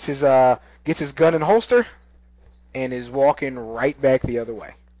 gets his gun and holster, and is walking right back the other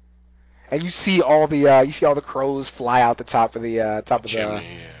way. And you see all the crows fly out the top of the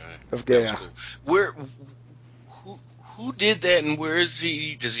chimney. Cool. Who did that, and where is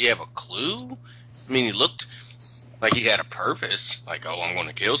he? Does he have a clue? I mean, he looked like he had a purpose, I'm going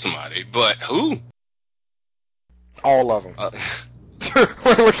to kill somebody, but who? All of them.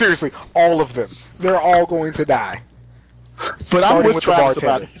 Seriously, all of them. They're all going to die. But I'm with Travis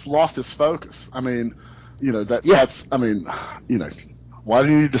about it. He's lost his focus. I mean, that's. I mean, why do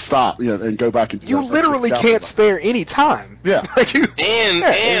you need to stop? And go back and. You literally can't spare any time. Yeah. And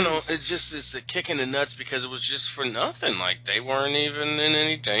it just is a kick in the nuts because it was just for nothing. They weren't even in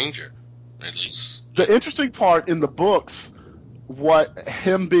any danger, at least. The interesting part in the books, what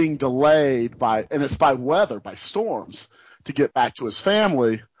him being delayed and it's by weather, by storms, to get back to his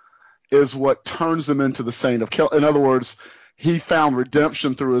family, is what turns him into the saint of kill. In other words, he found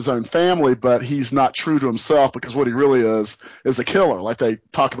redemption through his own family, but he's not true to himself because what he really is a killer, like they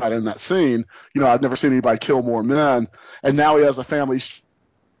talk about in that scene. I've never seen anybody kill more men, and now he has a family. He's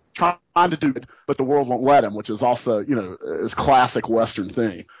trying to do it, but the world won't let him, which is also, is classic Western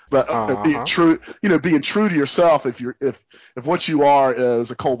thing. But being true to yourself, if what you are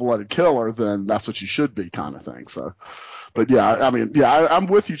is a cold-blooded killer, then that's what you should be, kind of thing. So. But I'm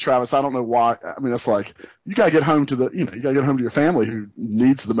with you, Travis. I don't know why. I mean, it's you gotta get home to your family who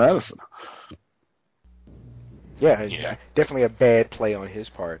needs the medicine. Yeah, definitely a bad play on his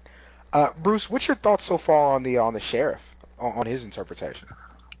part. Bruce, what's your thoughts so far on the sheriff, on his interpretation?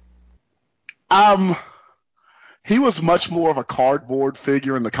 He was much more of a cardboard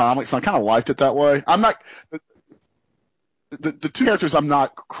figure in the comics, and I kind of liked it that way. I'm not the two characters I'm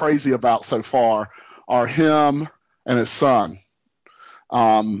not crazy about so far are him and his son.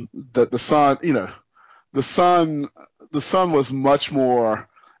 The son was much more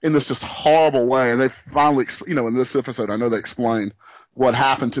in this just horrible way, and they finally, in this episode, I know they explain what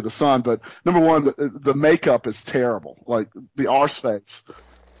happened to the son, but number one, the makeup is terrible, the arse face.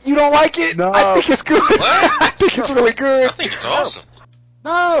 You don't like it? No. I think it's good. I think it's really good. I think it's awesome.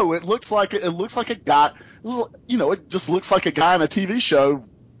 No, it looks like a guy. It just looks like a guy in a TV show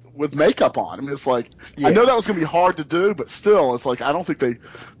with makeup on. I mean, it's like Yeah. I know that was going to be hard to do, but still, it's like I don't think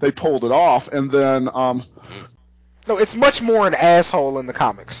they pulled it off. And then No, it's much more an asshole in the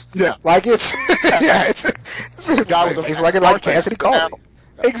comics. yeah, Like it's yeah, it's guy with the it's like Cassidy Cole.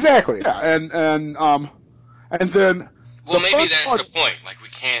 Exactly. yeah, and then Well, the maybe first that's part- the point. Like,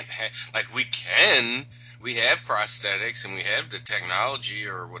 we can't we have prosthetics and we have the technology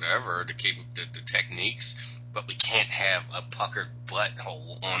or whatever, the techniques, but we can't have a puckered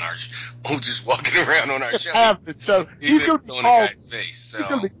butthole on just walking around on our show. have to show he's going to be on called. a guy's face. So He's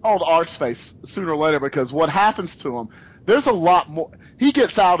going to be called Arseface sooner or later because what happens to him, there's a lot more. He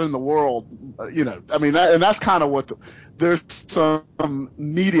gets out in the world, I mean, and that's kind of what there's some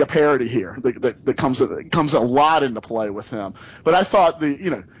media parody here that comes a lot into play with him. But I thought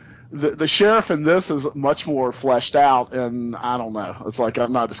the sheriff in this is much more fleshed out, and I don't know. It's like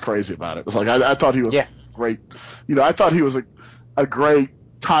I'm not as crazy about it. It's like I thought he was great. I thought he was a great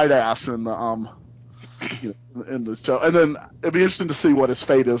tight ass in the in the show, and then it'd be interesting to see what his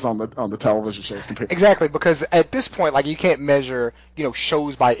fate is on the television shows compared. Exactly, because at this point, like, you can't measure,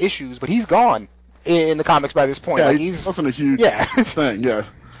 shows by issues, but he's gone in the comics by this point. Yeah, like, he he's wasn't a huge yeah. thing. Yeah,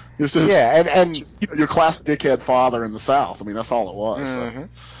 he was just, Yeah, and your classic dickhead father in the South. I mean, that's all it was. So.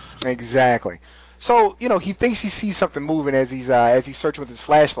 Mhm. Exactly. So, he thinks he sees something moving as he's searching with his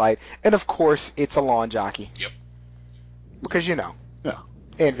flashlight, and of course, it's a lawn jockey. Yep. Because Yeah.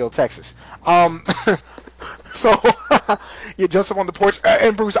 Annville, Texas. So he jumps up on the porch,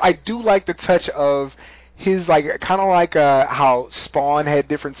 and Bruce, I do like the touch of his, like, kind of like how Spawn had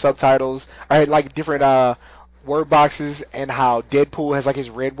different subtitles, or had like different word boxes, and how Deadpool has like his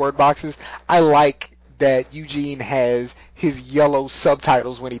red word boxes. I like that Eugene has his yellow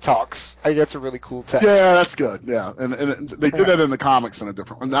subtitles when he talks. I think that's a really cool touch. Yeah, that's good. Yeah, and they did that in the comics in a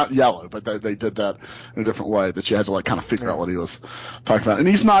different, not yellow, but they did that in a different way that you had to like kind of figure out what he was talking about. And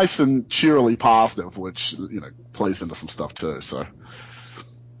he's nice and cheerily positive, which plays into some stuff too. So.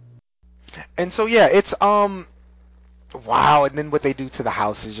 And so yeah, it's wow. And then what they do to the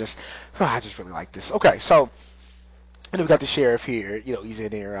house is just, I just really like this. Okay, so. And then we got the sheriff here. He's in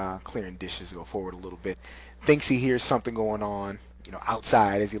there clearing dishes. Go forward a little bit. Thinks he hears something going on,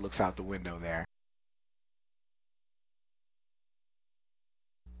 outside as he looks out the window there.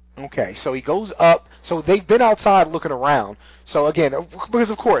 Okay, so he goes up. So they've been outside looking around. So again, because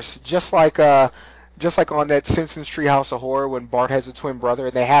of course, just like on that Simpsons Treehouse of Horror when Bart has a twin brother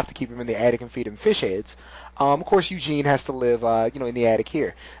and they have to keep him in the attic and feed him fish heads. Of course, Eugene has to live, in the attic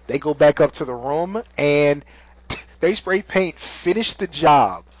here. They go back up to the room and they spray paint, finish the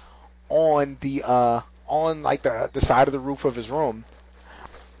job on the side of the roof of his room.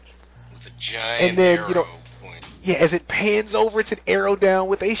 With a giant And then, arrow point. Yeah, as it pans over, it's an arrow down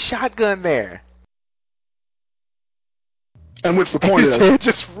with a shotgun there. And which the point His is, head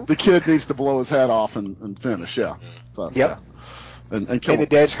just the kid needs to blow his head off and finish. Yeah. So, Yep. Yeah. And kill and the him.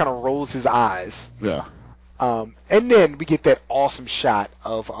 dad just kind of rolls his eyes. Yeah. And then we get that awesome shot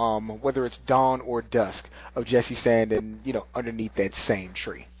of whether it's dawn or dusk of Jesse standing, underneath that same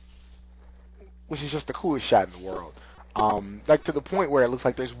tree, which is just the coolest shot in the world. Like to the point where it looks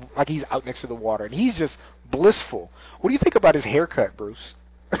like he's out next to the water and he's just blissful. What do you think about his haircut, Bruce?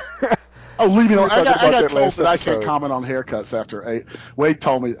 Oh, leave me We alone. were I talking got about that told last that I can't episode. comment on haircuts after Wade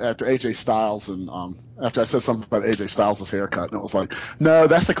told me after AJ Styles and after I said something about AJ Styles' haircut, and it was like, no,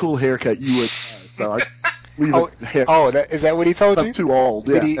 that's a cool haircut you would. So Is that what he told you? I'm too old.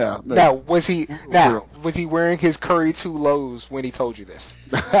 Yeah. Did he, yeah. Now was he wearing his Curry 2 lows when he told you this?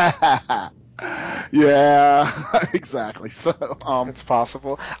 Yeah, exactly. So, It's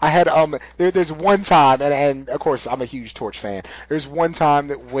possible. I had there's one time, and of course I'm a huge Torch fan. There's one time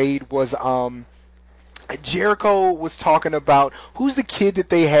that Wade was Jericho was talking about who's the kid that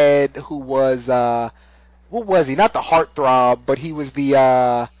they had who was what was he? Not the heartthrob, but he was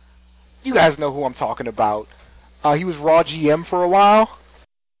the you guys know who I'm talking about. He was Raw GM for a while.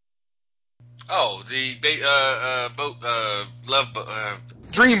 Oh, the boat, love boat,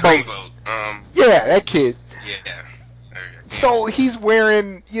 Dreamboat. boat. Yeah, that kid. Yeah. So he's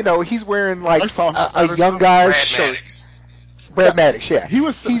wearing, like I saw him a young guy's Brad shirt. Maddox. Brad Maddox, yeah. he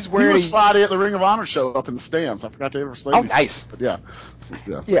was wearing. Friday at the Ring of Honor show up in the stands. I forgot to ever say. Oh, anything. nice. But yeah.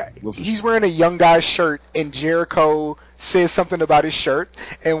 Yeah, Listen. he's wearing a young guy's shirt, and Jericho says something about his shirt,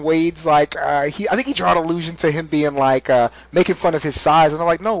 and Wade's like, I think he drew an allusion to him being like making fun of his size, and I'm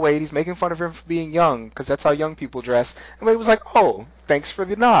like, no, Wade, he's making fun of him for being young, because that's how young people dress. And Wade was like, oh, thanks for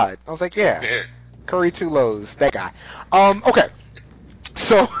the nod. I was like, yeah, Curry 2 lows, that guy. Okay,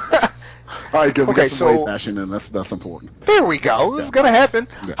 so. All right, good. We Okay, got some so- weight bashing in. That's important. There we go. It's gonna happen.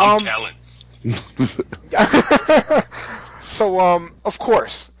 Talent. So, of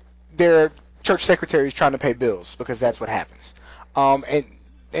course, their church secretary is trying to pay bills because that's what happens.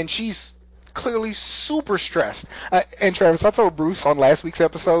 And she's clearly super stressed. And Travis, I told Bruce on last week's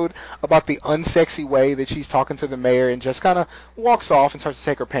episode about the unsexy way that she's talking to the mayor and just kind of walks off and starts to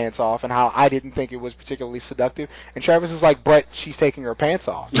take her pants off, and how I didn't think it was particularly seductive. And Travis is like, but she's taking her pants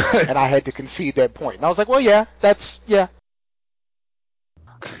off. And I had to concede that point. And I was like, well, yeah. Yeah.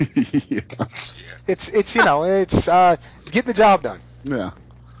 It's getting the job done. Yeah.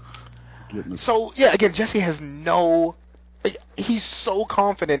 So, yeah, again, Jesse has he's so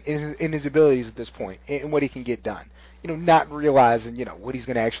confident in his abilities at this point, in what he can get done. Not realizing, what he's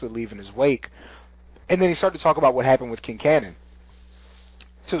going to actually leave in his wake. And then he started to talk about what happened with Kincannon,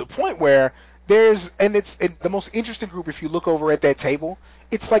 to the point where it's the most interesting group. If you look over at that table,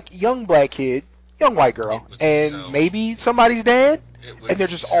 it's like young black kid, young white girl, and maybe somebody's dad, and they're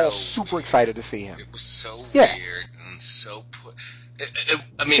just all super excited to see him. It was so weird and so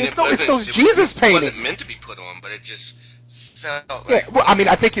it's those Jesus paintings. It wasn't meant to be put on, but it just felt like... Yeah, well,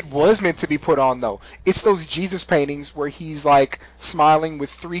 I think it was meant to be put on, though. It's those Jesus paintings where he's, like, smiling with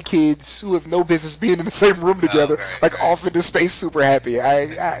 3 kids who have no business being in the same room together, off into space, super happy.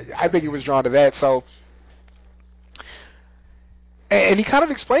 I think he was drawn to that, so... And he kind of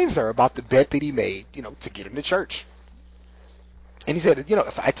explains to her about the bet that he made, to get him to church. And he said,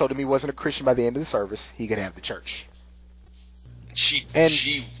 if I told him he wasn't a Christian by the end of the service, he could have the church. She's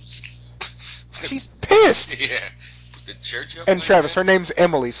pissed. Yeah. Put the church up. And like Travis, that? her name's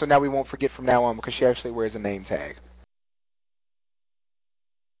Emily, so now we won't forget from now on because she actually wears a name tag.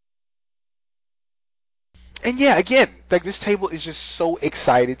 And yeah, again, like this table is just so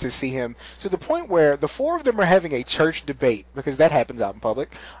excited to see him, to the point where the 4 of them are having a church debate, because that happens out in public.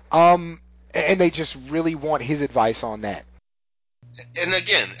 And they just really want his advice on that. And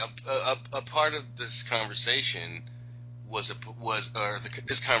again, a part of this conversation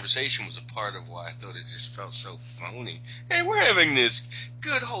this conversation was a part of why I thought it just felt so phony. Hey, we're having this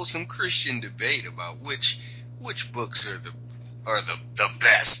good, wholesome Christian debate about which books are the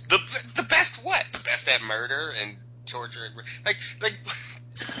best. The best what? The best at murder and torture and like.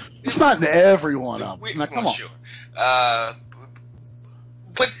 It's not every one of them. Come on. Sure.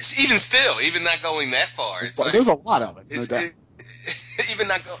 But even still, even not going that far, it's like, there's a lot of it. No doubt. Even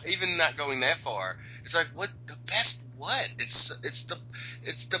not going that far, it's like, what the best what? It's the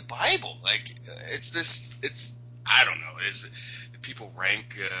Bible. Like it's I don't know. Is people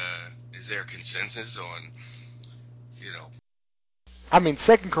rank? Is there a consensus on? I mean,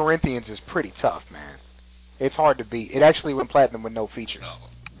 2 Corinthians is pretty tough, man. It's hard to beat. It actually went platinum with no features. Oh.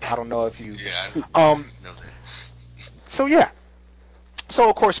 I don't know if you. Yeah. I know that. So yeah. So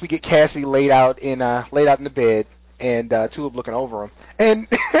of course we get Cassidy laid out in the bed, and Tulip looking over him, and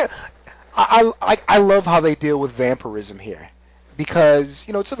I love how they deal with vampirism here, because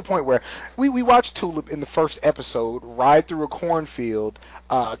to the point where we watched Tulip in the first episode ride through a cornfield,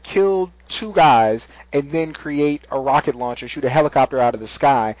 kill 2 guys, and then create a rocket launcher, shoot a helicopter out of the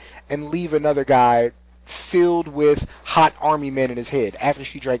sky, and leave another guy filled with hot army men in his head after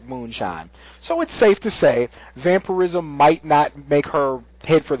she drank moonshine. So it's safe to say vampirism might not make her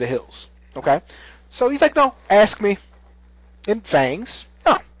head for the hills. Okay? So he's like, no, ask me. In fangs?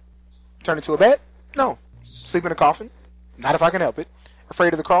 No. Turn into a bat? No. Sleep in a coffin? Not if I can help it.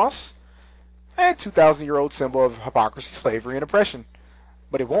 Afraid of the cross? 2,000-year-old symbol of hypocrisy, slavery, and oppression.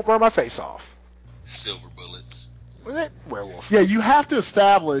 But it won't burn my face off. Silver bullets. Werewolf. Yeah, you have to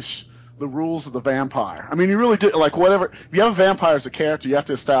establish the rules of the vampire. I mean, you really do. Like, whatever. If you have a vampire as a character, you have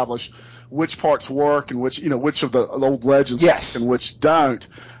to establish which parts work and which of the old legends work and which don't.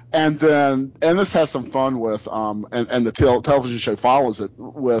 And this has some fun with, and the television show follows it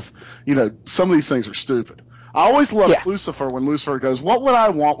with, some of these things are stupid. I always loved Lucifer when Lucifer goes, what would I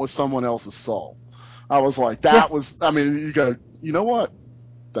want with someone else's soul? I was like, you go, you know what?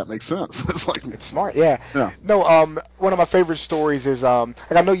 That makes sense. It's smart, yeah. No, one of my favorite stories is, I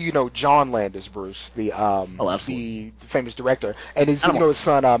know you know John Landis, Bruce, the famous director, and his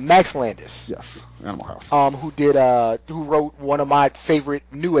son Max Landis. Yes, Animal House. Who wrote one of my favorite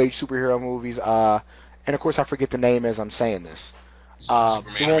New Age superhero movies, and of course I forget the name as I'm saying this. The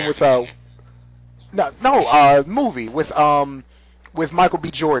one with movie with Michael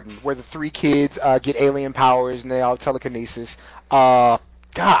B. Jordan, where the 3 kids get alien powers and they all telekinesis.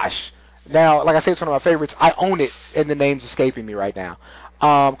 Gosh, now, like I said, it's one of my favorites. I own it, and the name's escaping me right now.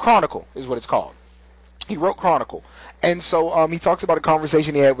 Chronicle is what it's called. He wrote Chronicle. And so he talks about a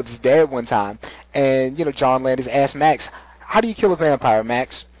conversation he had with his dad one time. And, John Landis asked Max, how do you kill a vampire,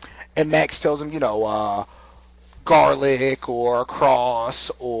 Max? And Max tells him, garlic or a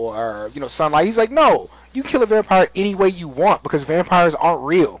cross or, sunlight. He's like, no, you kill a vampire any way you want because vampires aren't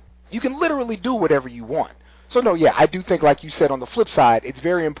real. You can literally do whatever you want. So no, yeah, I do think, like you said, on the flip side, it's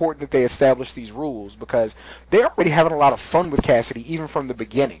very important that they establish these rules because they're already having a lot of fun with Cassidy, even from the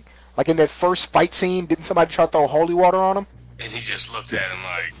beginning. Like in that first fight scene, didn't somebody try to throw holy water on him? And he just looked at him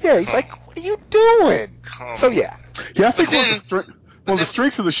like, Yeah, he's like, what are you doing? So yeah. Yeah, I think But one of the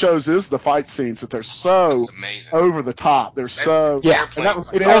strengths of the shows is the fight scenes, that they're so It's amazing. over the top. They're so Yeah, and that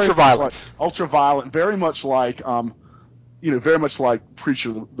was it's very ultra-violent. ultra-violent, very much like very much like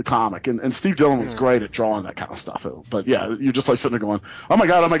Preacher the comic, and Steve Dillon was great at drawing that kind of stuff. But yeah, you're just like sitting there going, oh my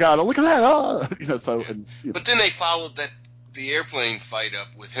god, oh, look at that, So, and, But then they followed the airplane fight up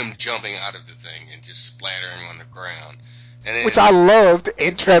with him jumping out of the thing and just splattering on the ground. And then, Which I loved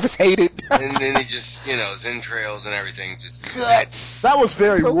and Travis hated. and then he just, his entrails and everything just. Guts. that was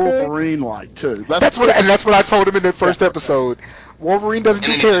very So good. Wolverine-like too. That's what I told him in the first episode. Wolverine doesn't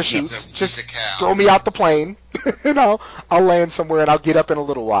And do then he just parachutes. eats a Just cow. throw me out the plane, and I'll land somewhere and I'll get up in a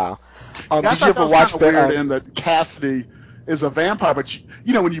little while. Yeah, I Did you thought that ever was watch kind of weird that? in that Cassidy is a vampire, but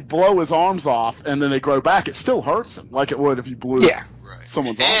when you blow his arms off and then they grow back, it still hurts him like it would if you blew Yeah. Right.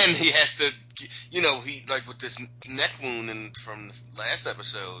 someone's And arms. he has to, he like with this neck wound from the last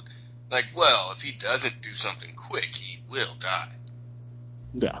episode. Like, well, if he doesn't do something quick, he will die.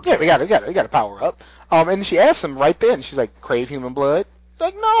 Yeah. Yeah, we got to power up. And she asked him right then. She's like, "Crave human blood?" He's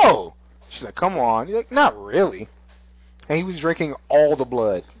like, "No." She's like, "Come on." He's like, "Not really." And he was drinking all the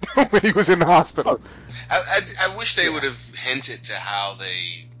blood when he was in the hospital. I wish they would have hinted to how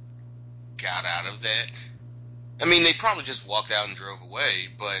they got out of that. I mean, they probably just walked out and drove away,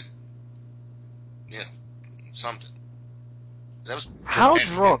 but something. That was How dramatic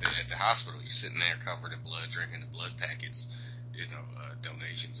drunk? at the hospital. He's sitting there covered in blood, drinking the blood packets,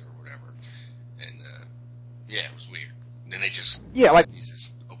 donations or whatever, and it was weird. And then they just he's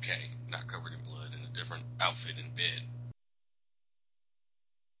just okay, not covered in blood, in a different outfit in bed.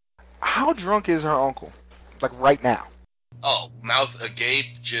 How drunk is her uncle? Like right now? Oh, mouth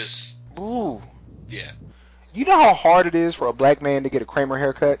agape, just Ooh. yeah. You know how hard it is for a black man to get a Kramer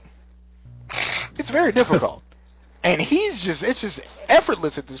haircut? It's very difficult. And it's just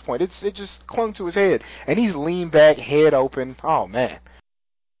effortless at this point. It just clung to his head. And he's leaned back, head open. Oh, man.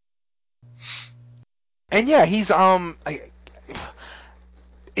 And yeah, he's,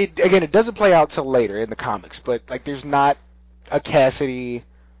 it doesn't play out till later in the comics, but, like, there's not a Cassidy,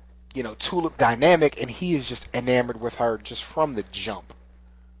 Tulip dynamic, and he is just enamored with her just from the jump.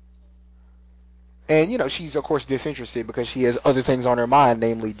 And, she's, of course, disinterested because she has other things on her mind,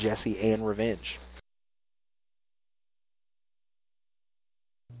 namely Jesse and revenge.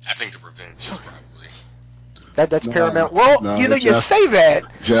 I think the revenge is probably. That's paramount. Well, you Jesse. say that,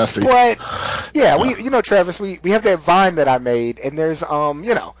 Jesse. but yeah, we, Travis, we have that Vine that I made, and there's,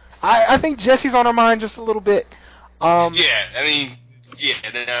 I think Jesse's on her mind just a little bit. And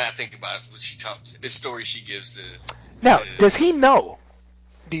then I think about what this story she gives to. Now, does he know?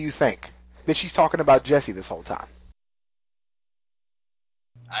 Do you think that she's talking about Jesse this whole time?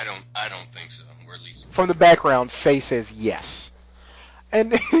 I don't think so. Or at least From the background, Faye says yes.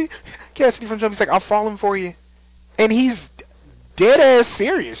 And Cassidy from Jump, he's like, "I'm falling for you," and he's dead ass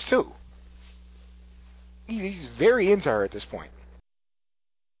serious too. He's very into her at this point.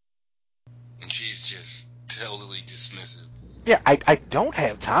 and she's just totally dismissive. Yeah, I don't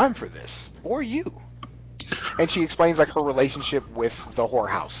have time for this or you. And she explains like her relationship with the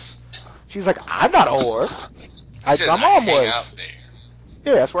whorehouse. She's like, "I'm not a whore. She says, My I mom hang was. out there.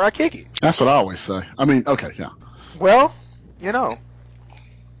 Yeah, that's where I kick it." That's what I always say. I mean, okay, yeah. Well,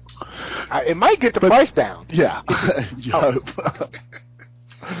 it might get the price down. Yeah, you hope.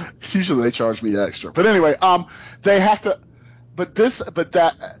 Usually they charge me extra, but anyway, they have to.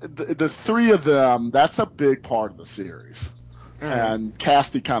 The three of them, that's a big part of the series, and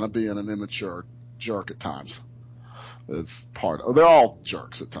Cassidy kind of being an immature jerk at times. It's part of. They're all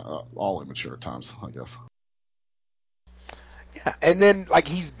jerks at times, all immature at times, I guess. Yeah, and then like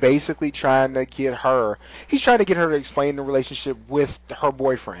he's basically trying to get her. He's trying to get her to explain the relationship with her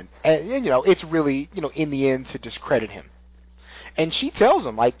boyfriend, and it's really in the end to discredit him. And she tells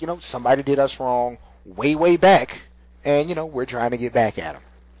him like somebody did us wrong way back, and we're trying to get back at him.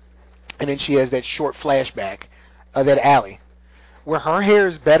 And then she has that short flashback of that alley where her hair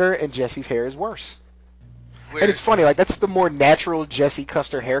is better and Jesse's hair is worse. And it's funny, like that's the more natural Jesse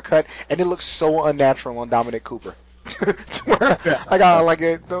Custer haircut, and it looks so unnatural on Dominic Cooper.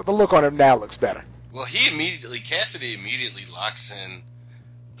 The look on him now looks better. Well, Cassidy immediately locks in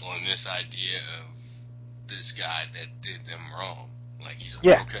on this idea of this guy that did them wrong. Like he's like,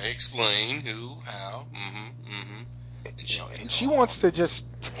 Yeah. okay, explain who, how, And she wants to just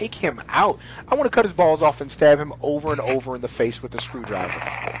take him out. I want to cut his balls off and stab him over and over in the face with a screwdriver.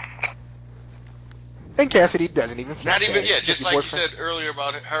 And Cassidy doesn't even. Not even, yeah, just like boyfriend. you said earlier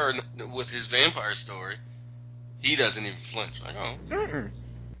about her with his vampire story. He doesn't even flinch. Like, oh. Mm-mm.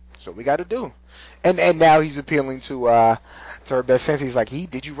 So we got to do. And now he's appealing to her best sense. He's like, he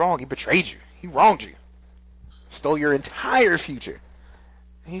did you wrong. He betrayed you. He wronged you. Stole your entire future.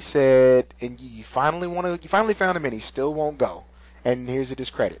 He said, and you finally found him, and he still won't go. And here's a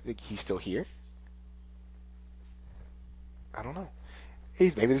discredit. He's still here? I don't know.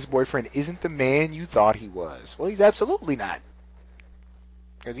 Maybe this boyfriend isn't the man you thought he was. Well, he's absolutely not.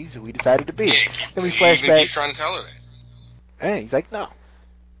 Because he's who he decided to be. Yeah, Then we he flash even back. keeps trying to tell her that. And he's like, no.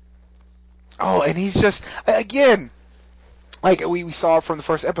 Oh, and he's just, again, like we saw from the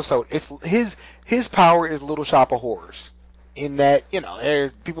first episode, it's his power is Little Shop of Horrors. In that,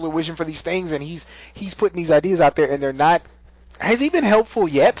 people are wishing for these things, and he's putting these ideas out there, and they're not. Has he been helpful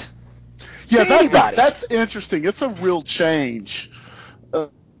yet? Yeah, to anybody? that's interesting. It's a real change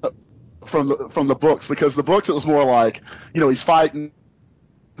from the books, because the books it was more like, he's fighting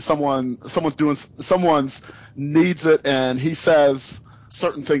someone's needs it, and he says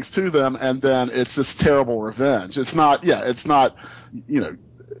certain things to them, and then it's this terrible revenge. It's not it's not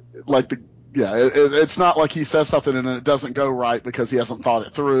it's not like he says something and it doesn't go right because he hasn't thought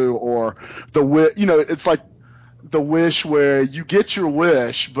it through, or it's like the wish where you get your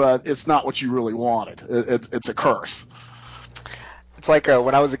wish, but it's not what you really wanted. It's a curse. It's like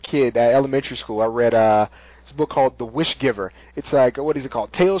when I was a kid at elementary school, I read this book called The Wish Giver. It's like, what is it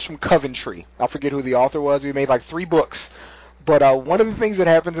called? Tales from Coventry. I forget who the author was. We made like 3 books. But one of the things that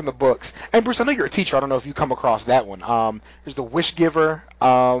happens in the books, and Bruce, I know you're a teacher. I don't know if you come across that one. There's The Wish Giver.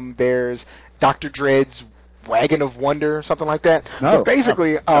 There's Dr. Dredd's Wagon of Wonder, something like that. No. But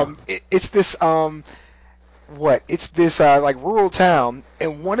basically, it's this like rural town,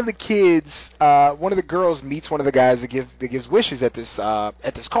 and one of the girls meets one of the guys that gives wishes at this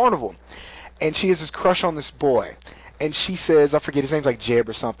carnival, and she has this crush on this boy. And she says, I forget his name's like Jeb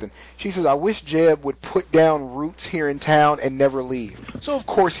or something. She says, I wish Jeb would put down roots here in town and never leave. So of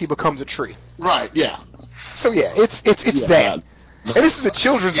course he becomes a tree. Right. Yeah. So yeah, it's that. And this is a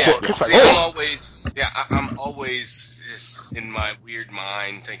children's book. It's like, see, I'm always just in my weird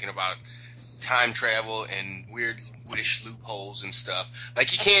mind thinking about time travel and weird wish loopholes and stuff.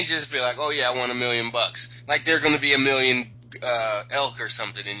 Like, you can't just be like, oh yeah, I want $1 million. Like, there are going to be 1 million elk or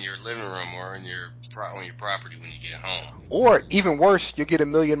something in your living room or on your property when you get home. Or even worse, you'll get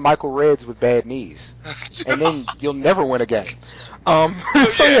 1 million Michael Reds with bad knees, and then you'll never win a game. So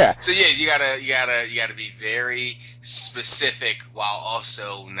yeah, you gotta be very specific while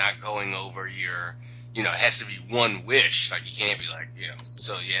also not going over your. It has to be one wish. Like, you can't be like,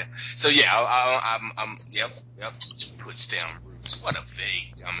 I'm yep. Puts down roots. What a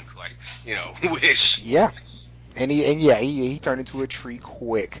vague, wish. Yeah. And he turned into a tree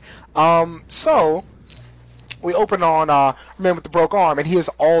quick. So we open on man with the broke arm, and he has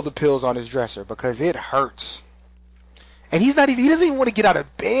all the pills on his dresser because it hurts. And he doesn't even want to get out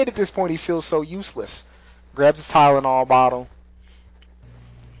of bed at this point. He feels so useless. Grabs his Tylenol bottle.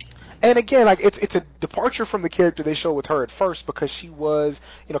 And again, like, it's a departure from the character they show with her at first, because she was,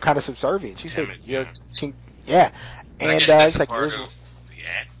 kind of subservient. She said, yeah. And I guess that's it's like, part of the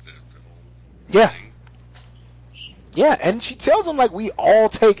act. Yeah. Thing. Yeah, and she tells him, like, we all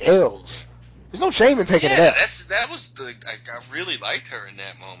take L's. There's no shame in taking an L. I really liked her in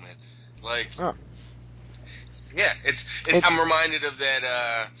that moment. Like, Huh. yeah, I'm reminded of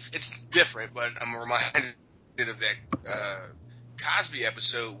that, it's different, but I'm reminded of that, Cosby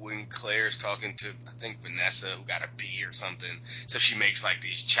episode when Claire's talking to, I think, Vanessa, who got a B or something. So she makes, like,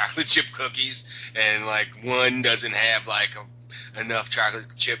 these chocolate chip cookies, and, like, one doesn't have, like, enough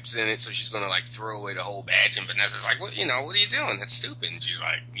chocolate chips in it, so she's going to, like, throw away the whole batch. And Vanessa's like, well, what are you doing? That's stupid. And she's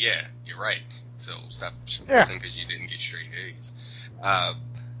like, yeah, you're right. So stop listening because you didn't get straight A's.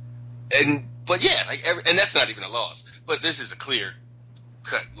 But yeah, and that's not even a loss. But this is a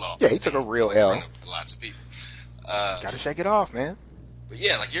clear-cut loss. Yeah, he took a real L. In front of lots of people. Gotta shake it off, man. But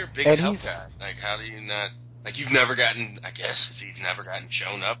yeah, like, you're a big tough guy. Like, how do you not? Like, you've never gotten. I guess if you've never gotten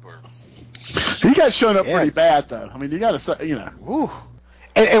shown up, or he got shown up pretty bad, though. I mean, you got to say, Ooh.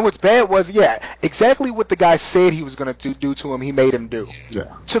 And what's bad was, exactly what the guy said he was going to do to him, he made him do.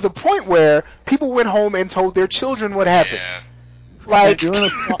 Yeah. To the point where people went home and told their children what happened. Yeah. Like,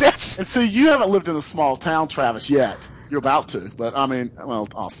 and Steve, you haven't lived in a small town, Travis, yet. You're about to, but I mean, well,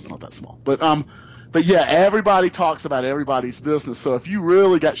 Austin's not that small, but yeah, everybody talks about everybody's business. So if you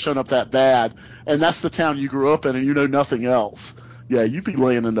really got shown up that bad, and that's the town you grew up in, and you know nothing else, yeah, you'd be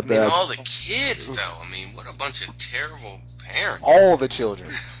laying in the bed. All the kids, though. I mean, what a bunch of terrible parents. All the children.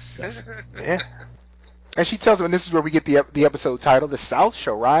 Yeah. And she tells him, and this is where we get the episode title, "The South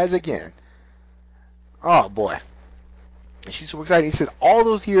Shall Rise Again." Oh boy. And she's super excited. He said, all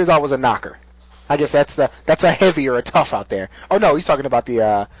those years I was a knocker. I guess that's a heavy or a tough out there. Oh no, he's talking about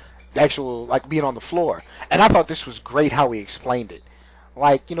the actual like being on the floor. And I thought this was great how he explained it.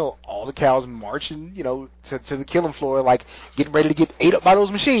 Like, all the cows marching, to the killing floor, like getting ready to get ate up by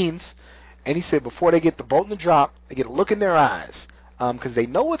those machines. And he said before they get the bolt and the drop, they get a look in their eyes, because they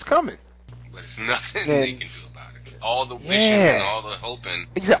know what's coming. But it's nothing they can do about it. All the wishing and all the hoping.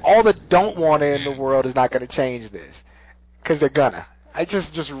 Exactly. All the don't want in the world is not going to change this, because they're gonna. I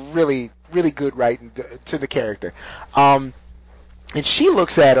just really, really good writing to the character. And she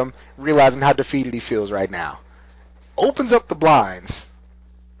looks at him, realizing how defeated he feels right now. Opens up the blinds,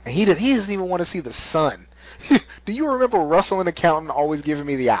 and he doesn't even want to see the sun. Do you remember Russell and Accountant always giving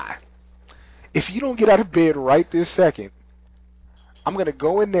me the eye? If you don't get out of bed right this second, I'm going to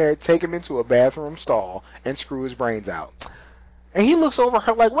go in there, take him into a bathroom stall, and screw his brains out. And he looks over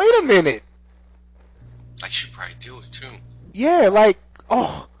her like, wait a minute. I should probably do it, too. Yeah, like,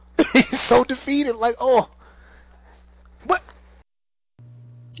 oh. He's so defeated, like, oh. What?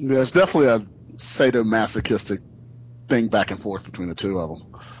 There's definitely a sadomasochistic thing back and forth between the two of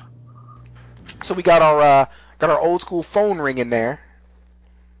them. So we got our old school phone ringing there.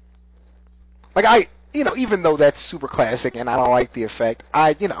 Like, even though that's super classic and I don't like the effect,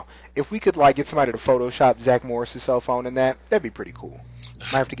 if we could like get somebody to Photoshop Zach Morris' cell phone in that'd be pretty cool.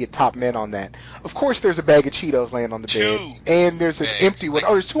 Might have to get top men on that. Of course, there's a bag of Cheetos laying on the bed, and there's an empty one.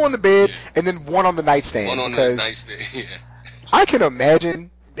 Oh, there's two on the bed, and then one on the nightstand. One on the nightstand. Yeah. I can imagine,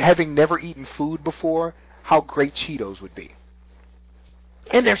 having never eaten food before, how great Cheetos would be.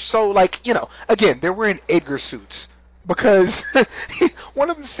 And they're so like, again, they're wearing Edgar suits. Because one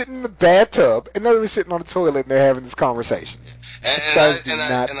of them's sitting in the bathtub, another one's sitting on the toilet, and they're having this conversation. Yeah.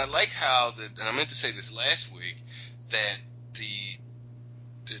 And I like how and I meant to say this last week, that the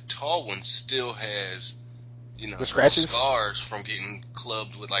tall one still has, the scratches? Scars from getting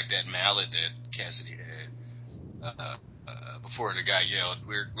clubbed with like that mallet that Cassidy had before the guy yelled,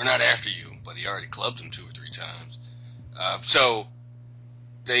 "We're not after you," but he already clubbed him 2 or 3 times. So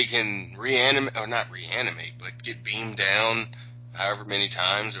they can reanimate, or not reanimate, but get beamed down however many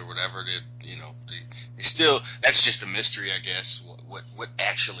times or whatever. They still, that's just a mystery, I guess. What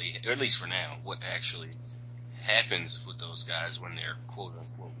actually, or at least for now, what actually happens with those guys when they're quote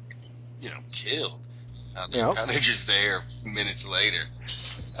unquote, killed. How they're just there minutes later.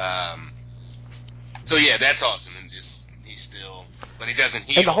 So yeah, that's awesome. And he's still, but he doesn't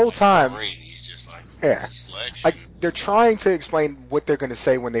heal. And the whole time, he's just like, his flesh. Like, they're trying to explain what they're going to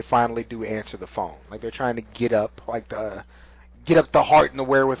say when they finally do answer the phone. Like, they're trying to get up the heart and the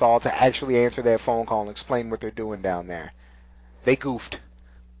wherewithal to actually answer that phone call and explain what they're doing down there. They goofed.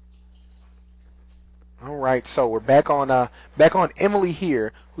 All right, so we're back on Emily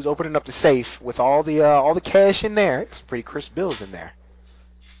here, who's opening up the safe with all the cash in there. Some pretty crisp bills in there.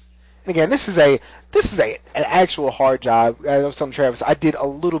 And again, this is an actual hard job. I was telling Travis, I did a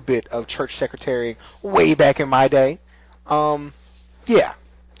little bit of church secretary way back in my day. Yeah,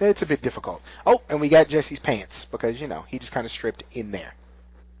 it's a bit difficult. Oh, and we got Jesse's pants because he just kind of stripped in there.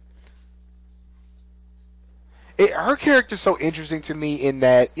 Her character's so interesting to me in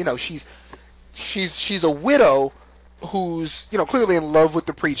that she's a widow who's clearly in love with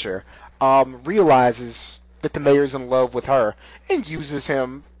the preacher, realizes that the mayor's in love with her and uses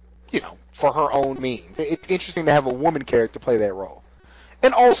him for her own means. It's interesting to have a woman character play that role.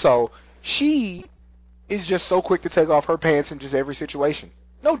 And also, she is just so quick to take off her pants in just every situation.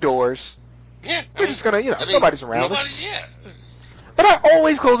 No doors. Yeah. We're just gonna, nobody's around us. Yeah. But I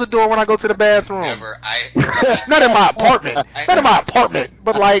always close the door when I go to the bathroom. Never. Not in my apartment. Not in my apartment.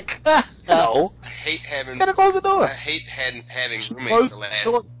 But no. I hate having. Gotta close the door. I hate having roommates the last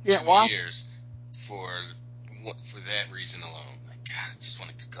 2 years for that reason alone. Like, God, I just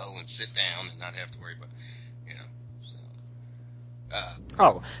want to go and sit down and not have to worry about,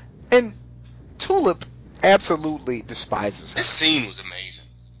 So. And Tulip absolutely despises her. This scene was amazing.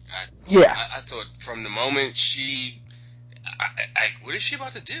 I thought from the moment what is she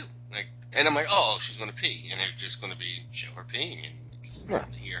about to do? And I'm like, oh, she's going to pee, and they're just going to show her peeing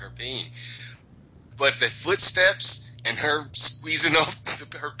and hear her peeing. But the footsteps and her squeezing off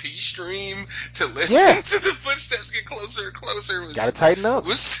her pee stream to listen to the footsteps get closer and closer gotta tighten up.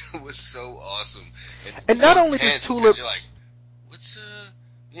 Was so awesome. And so not only does Tulip, you're like, what's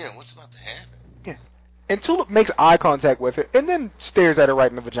about to happen? Yeah. And Tulip makes eye contact with her and then stares at her right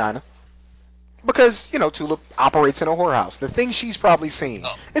in the vagina. Because, Tulip operates in a whorehouse. The thing she's probably seen.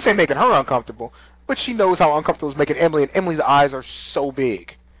 This ain't making her uncomfortable, but she knows how uncomfortable it's making Emily, and Emily's eyes are so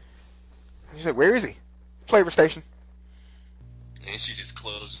big. She said, where is he? Flavor station. And she just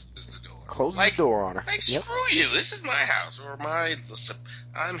closes the door. Closes Like, the door on her. Like, Yep. screw you. This is my house, or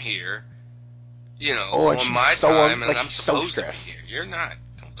I'm here, you know, Oh, and on she's my so time, like, and I'm she's so supposed to be stressed. here. You're not.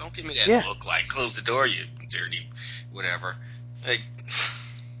 Don't give me that Yeah. look like, close the door, you dirty whatever. Like,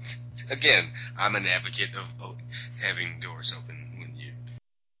 again, I'm an advocate of having doors open when you...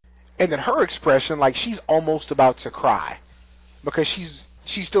 And then her expression, like she's almost about to cry, because she's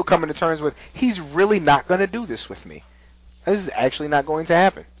still coming to terms with, he's really not going to do this with me. This is actually not going to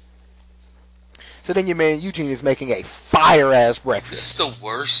happen. So then your man Eugene is making a fire-ass breakfast. This is the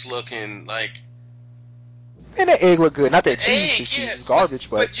worst looking, like... And the egg looked good. Not that cheese, Egg, 'cause cheese yeah, is garbage,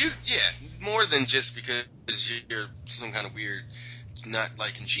 but more than just because you're some kind of weird, not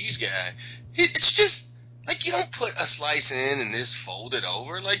liking cheese guy. It's just, like, you don't put a slice in and this fold it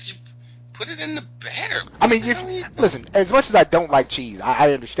over. Like, you put it in the batter. I mean, listen, as much as I don't like cheese,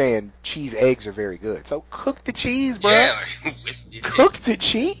 I understand cheese eggs are very good. So cook the cheese, bro. Yeah, like, Cook the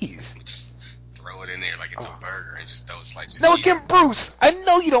cheese. just throw it in there like it's a burger and just throw a slice of No, cheese. again, Bruce, I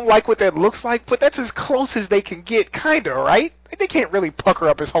know you don't like what that looks like, but that's as close as they can get, kinda, right? They can't really pucker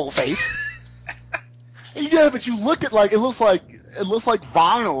up his whole face. Yeah, but you look at it looks like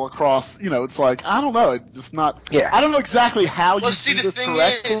vinyl across. It's like, I don't know. It's just not. Yeah. I don't know exactly how you see, do the this thing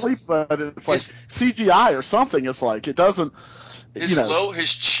correctly, but it's like CGI or something. It's like it doesn't.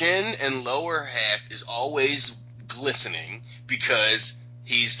 His chin and lower half is always glistening because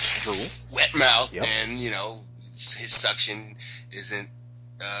he's wet mouth, Yep. and his suction isn't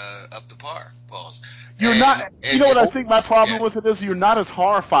up to par. Pause. You're not. You know what I think my problem yeah. with it is? You're not as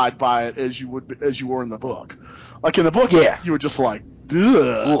horrified by it as you were in the book. Like in the book, Yeah. you were just like,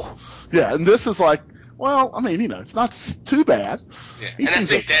 ugh. Yeah, and this is like, well, I mean, it's not too bad. Yeah, He and I seems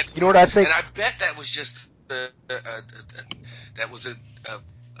think like- that's. You know what I think? And I bet that was just that was a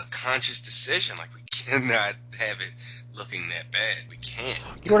conscious decision. Like, we cannot have it looking that bad. We can't.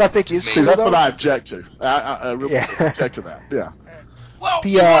 You know what I think is See, cool, That's though? what I object to. I really Yeah. object to that. Yeah. Well, The,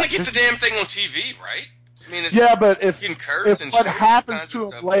 you want to get just- the damn thing on TV, right? I mean, it's, Yeah, but if you can curse and what show all happens kinds to of him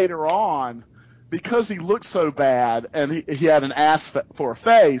stuff. later on, because he looked so bad and he had an ass for a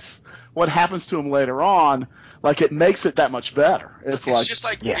face, what happens to him later on, like, it makes it that much better. It's like, just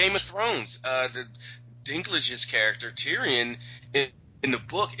like Yeah. Game of Thrones. The Dinklage's character Tyrion in the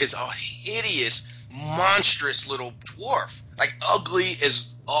book is a hideous, monstrous little dwarf, like ugly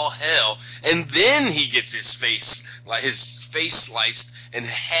as all hell. And then he gets his face sliced and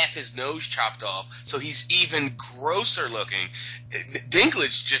half his nose chopped off, so he's even grosser looking.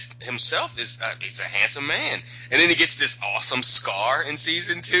 Dinklage just himself he's a handsome man, and then he gets this awesome scar in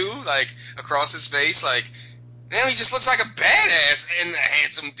season 2, like across his face, like. Now he just looks like a badass and a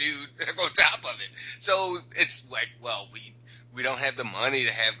handsome dude on top of it. So it's like, well, we don't have the money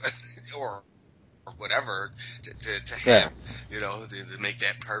to have, or whatever, to have, to make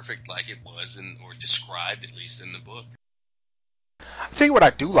that perfect like it was, or described at least in the book. I'll tell you what I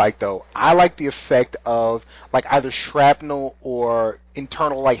do like, though. I like the effect of, like, either shrapnel or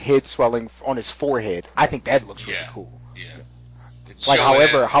internal, like, head swelling on his forehead. I think that looks really cool. Yeah. It's Like, showing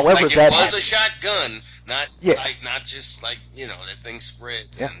however like that it was happened. a shotgun, not Yeah. not just like that thing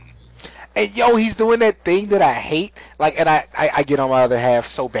spreads. Yeah. And, And, he's doing that thing that I hate. Like, and I get on my other half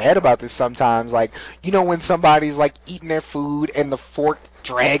so bad about this sometimes. Like, when somebody's, like, eating their food and the fork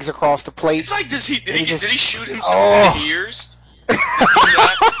drags across the plate. it's like, did he just- shoot himself Oh. in the ears?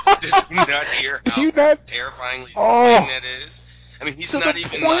 Does he not hear Do how you not- terrifyingly Oh. annoying that is? I mean, he's to not the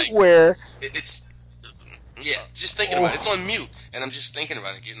even point like where... it's. Yeah, just thinking about it. It's on mute, and I'm just thinking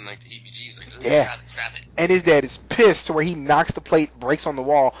about it, getting like the heebie-jeebies. Like, Yeah. stop it. And his dad is pissed to where he knocks the plate, breaks on the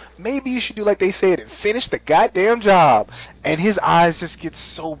wall. Maybe you should do like they said and finish the goddamn job. And his eyes just get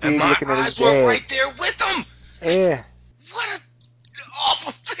so big And my looking at his eyes were dad. right there with him. Yeah. What an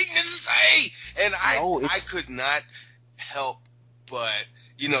awful thing to say. And No, it's- I could not help but,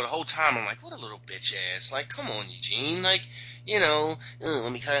 the whole time I'm like, what a little bitch ass. Like, come on, Eugene. Like,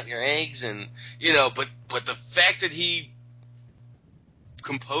 let me cut up your eggs and, but the fact that he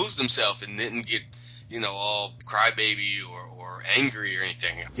composed himself and didn't get, all crybaby or angry or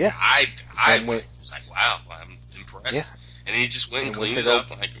anything. Yeah. I And when- was like, wow, I'm impressed. Yeah. And he just went and And when cleaned to it go- up.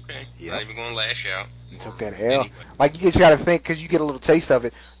 Like, okay, Yeah. not even going to lash out. He took that L. Anyway. Like, you just got to think, because you get a little taste of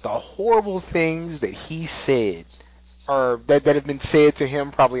it, the horrible things that he said, or that have been said to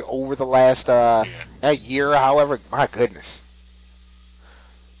him probably over the last a year or however. My goodness.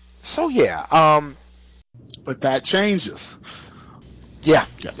 So, yeah. but that changes. Yeah.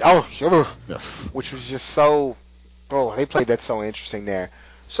 Yes. Oh, sure. Yes. Which was just so... Oh, they played that so interesting there.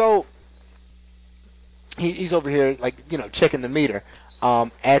 So, he's over here, like, checking the meter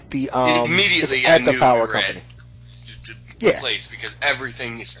at the Immediately, it's I at the knew power we were company. place because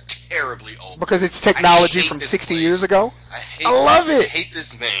everything is terribly old. Because it's technology from 60 years ago. I love it. I hate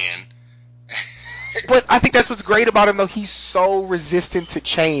this man. But I think that's what's great about him, though. He's so resistant to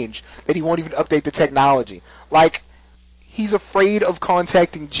change that he won't even update the technology. Like, he's afraid of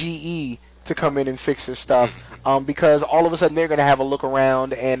contacting GE to come in and fix his stuff because all of a sudden they're going to have a look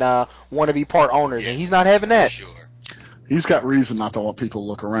around and want to be part owners, and he's not having that. Sure. He's got reason not to want people to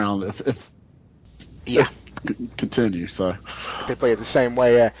look around if continue. So they play it the same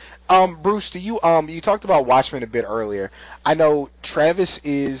way. Bruce, do you talked about Watchmen a bit earlier. I know Travis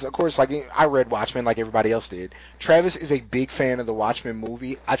is, of course, like I read Watchmen like everybody else did. Travis is a big fan of the Watchmen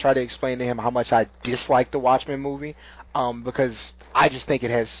movie. I try to explain to him how much I dislike the Watchmen movie because I just think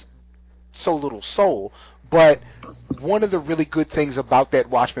it has so little soul. But one of the really good things about that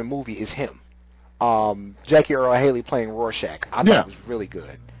Watchmen movie is him. Jackie Earle Haley playing Rorschach. I thought it was really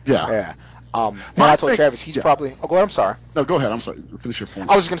good. Yeah. And I told Travis he's probably... Oh, go ahead. I'm sorry. No, go ahead. I'm sorry. Finish your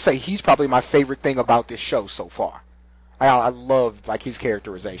point. I was going to say he's probably my favorite thing about this show so far. I love like his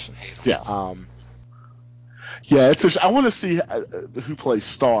characterization. Yeah. It's. I want to see who plays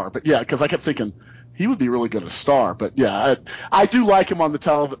Star, but because I kept thinking he would be really good as Star. But I do like him on the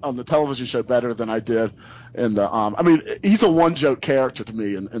television show better than I did in the. I mean, he's a one joke character to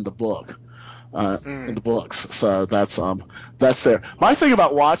me in the book. In the books, so that's there. My thing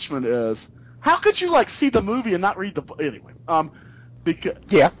about Watchmen is, how could you see the movie and not read the book? Anyway, because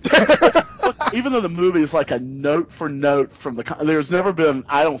even though the movie is like a note for note from there's never been,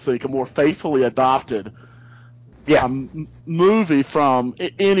 I don't think, a more faithfully adopted movie from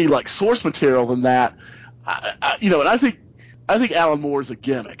any source material than that. And I think Alan Moore is a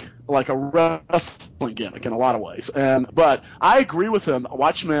gimmick, like a wrestling gimmick in a lot of ways. But I agree with him.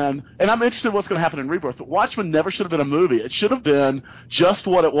 Watchmen, and I'm interested in what's going to happen in Rebirth. But Watchmen never should have been a movie. It should have been just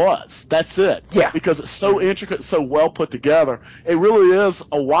what it was. That's it. Yeah. Because it's so intricate, so well put together. It really is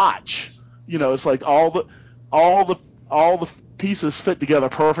a watch. It's like all the pieces fit together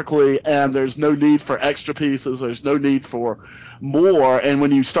perfectly, and there's no need for extra pieces. There's no need for more. And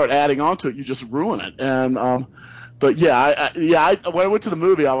when you start adding on to it, you just ruin it. And But when I went to the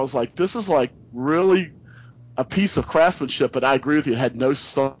movie, I was like, this is really a piece of craftsmanship. But I agree with you; it had no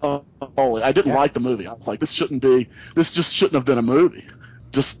soul. I didn't like the movie. I was like, this just shouldn't have been a movie.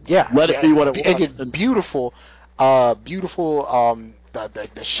 Just let it be what it was. And it's beautiful.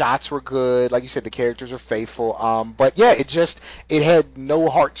 The shots were good, like you said. The characters are faithful. But it had no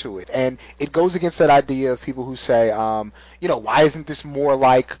heart to it, and it goes against that idea of people who say, why isn't this more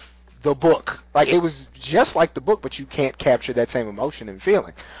like the book? It was just like the book, but you can't capture that same emotion and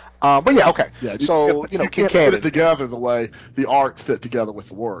feeling. Okay. Yeah, so you can't put it together the way the art fit together with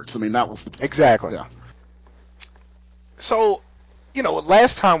the words. I mean, that was exactly. Yeah. So,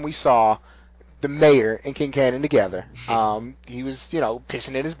 last time we saw the mayor and Kincannon together, he was,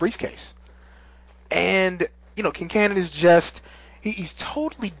 pissing in his briefcase, and Kincannon is just he's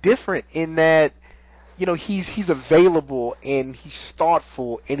totally different in that. He's available and he's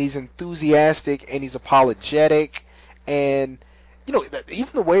thoughtful and he's enthusiastic and he's apologetic, and even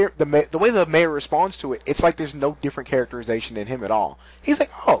the way the mayor responds to it, it's like there's no different characterization in him at all. He's like,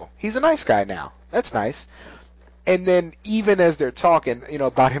 oh, he's a nice guy now. That's nice. And then even as they're talking,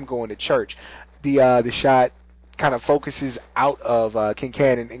 about him going to church, the shot kind of focuses out of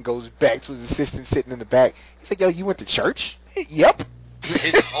Kincannon and goes back to his assistant sitting in the back. He's like, yo, you went to church? Yep.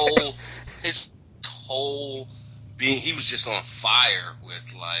 His whole being, he was just on fire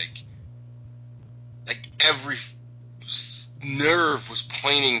with every nerve was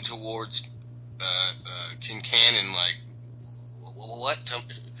pointing towards Kincannon. What? And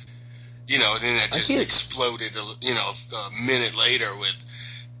then that just exploded. A minute later with,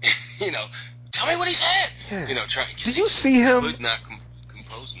 tell me what he said. Yeah. Did you see him? Could not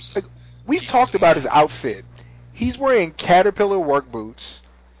compose himself. We've talked about his outfit. He's wearing Caterpillar work boots,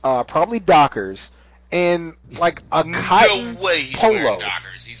 probably Dockers, and a cotton no way he's polo. Wearing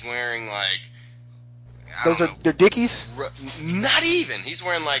Dockers. He's wearing they're Dickies? Not even. He's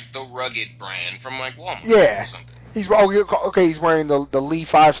wearing the Rugged brand from Walmart. Yeah. Or something. He's wearing the Lee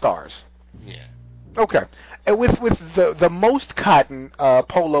 5 stars. Yeah. Okay. And with the most cotton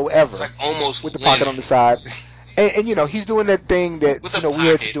polo ever. It's almost with the linen. pocket on the side. And he's doing that thing that we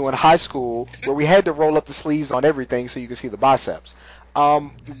had to do in high school where we had to roll up the sleeves on everything so you could see the biceps.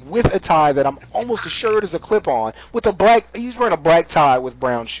 With a tie that I'm almost assured is a clip-on, he's wearing a black tie with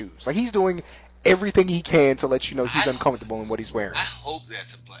brown shoes. He's doing everything he can to let you know he's uncomfortable in what he's wearing. I hope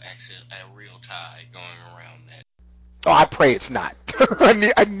that's a real tie going around that. Oh, I pray it's not.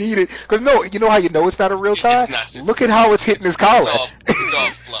 I need it. Because you know how you know it's not a real tie? It's not. Look at how it's hitting his collar. It's all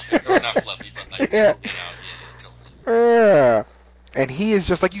fluffy. Or not fluffy, but yeah. totally. Yeah. And he is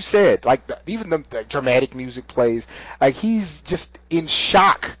just like you said, like even the dramatic music plays, like he's just in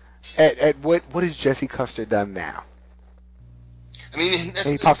shock at what has Jesse Custer done now. I mean, And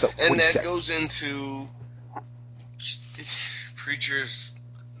he pops up. and that goes into Preacher's,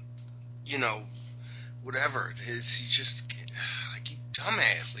 whatever it is. He's just like, you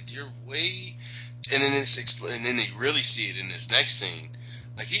dumbass, like you're way. And then and then you really see it in this next scene.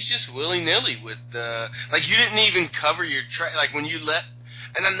 Like he's just willy nilly with like you didn't even cover your track. Like when you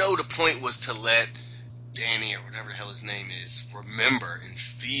and I know the point was to let Danny or whatever the hell his name is remember and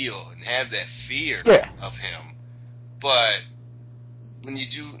feel and have that fear of him. But when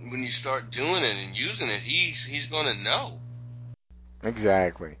you start doing it and using it, he's gonna know.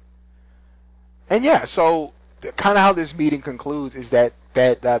 Exactly. And yeah, so kind of how this meeting concludes is that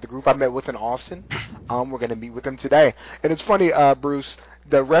the group I met with in Austin, we're gonna meet with them today. And it's funny, Bruce.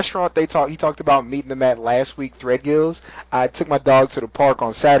 The restaurant he talked about meeting them at last week, Threadgills. I took my dog to the park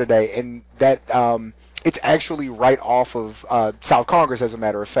on Saturday, and that it's actually right off of South Congress, as a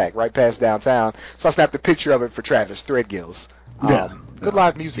matter of fact, right past downtown. So I snapped a picture of it for Travis. Threadgills. Good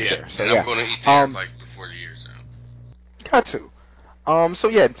live music there. So and I'm going to eat there like before the year's out. Got to.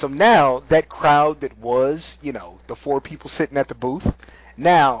 So now that crowd that was, the 4 people sitting at the booth,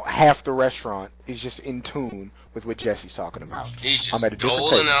 now half the restaurant is just in tune with what Jesse's talking about. He's just at a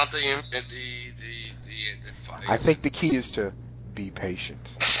doling out the advice. I think the key is to be patient.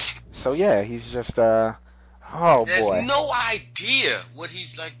 So yeah, he's just boy. There's no idea what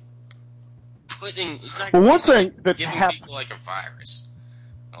he's like putting. He's like one thing that giving people like a virus,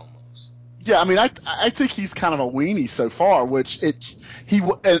 almost. Yeah, I mean, I think he's kind of a weenie so far,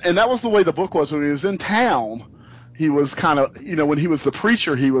 and that was the way the book was when he was in town. He was kind of, when he was the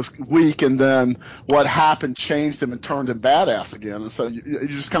preacher, he was weak, and then what happened changed him and turned him badass again. And so you're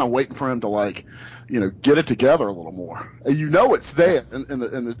just kind of waiting for him to get it together a little more. And it's there in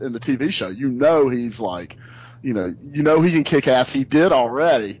the TV show. He's like, he can kick ass. He did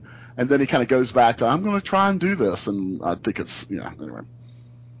already, and then he kind of goes back to, I'm going to try and do this. And I think it's anyway.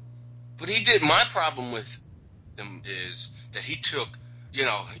 But he did. My problem with him is that he took.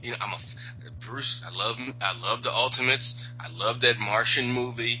 I'm Bruce. I love the Ultimates. I love that Martian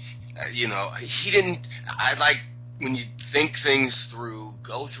movie. He didn't. I like when you think things through,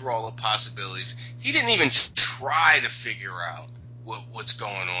 go through all the possibilities. He didn't even try to figure out what's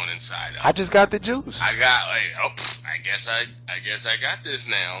going on inside. I just got the juice. I guess I got this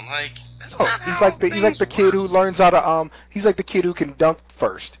now. Like that's not how he's like the kid who learns how to He's like the kid who can dunk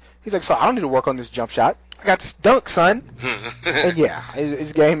first. He's like, so I don't need to work on this jump shot. I got this dunk, son. And yeah,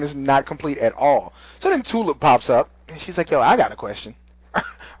 his game is not complete at all. So then Tulip pops up, and she's like, yo, I got a question.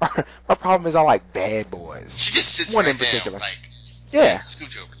 My problem is I like bad boys. She just sits One right in particular. down, like, yeah.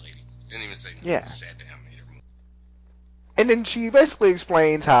 Scooch over, lady. Didn't even say yeah. Sat down. Made her move. And then she basically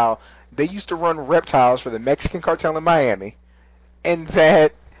explains how they used to run reptiles for the Mexican cartel in Miami, and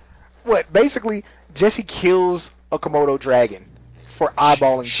that, basically, Jesse kills a Komodo dragon for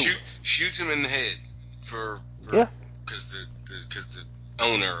eyeballing Tulip. Shoots him in the head. Because the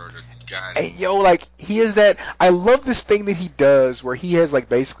owner or the guy. And he has that. I love this thing that he does where he has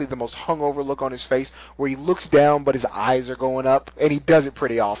basically the most hungover look on his face, where he looks down but his eyes are going up, and he does it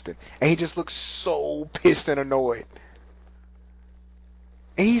pretty often, and he just looks so pissed and annoyed.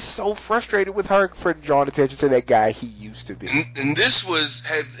 And he's so frustrated with her for drawing attention to that guy he used to be. And this was.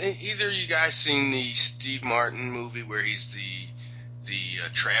 Have either of you guys seen the Steve Martin movie where he's the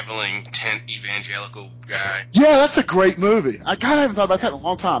traveling tent evangelical guy? Yeah, that's a great movie. I haven't thought about that in a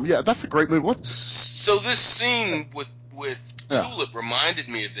long time. Yeah, that's a great movie. So this scene with Tulip reminded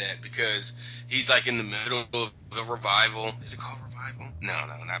me of that because he's like in the middle of a revival. Is it called Revival? No,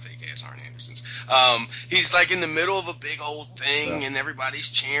 not Fake Ass Arn Anderson's. He's like in the middle of a big old thing and everybody's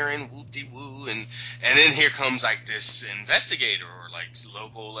cheering, whoop-de-woo, and then here comes this investigator or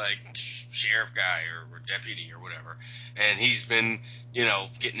local sheriff guy or deputy or whatever, and he's been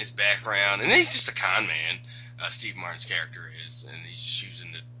getting his background, and he's just a con man. Steve Martin's character is, and he's just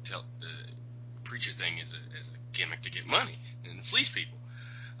using the preacher thing as a gimmick to get money and to fleece people.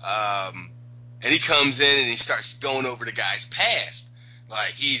 And he comes in and he starts going over the guy's past,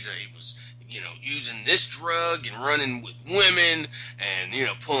 like he was using this drug and running with women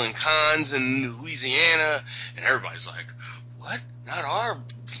and pulling cons in Louisiana, and everybody's like, what? Not our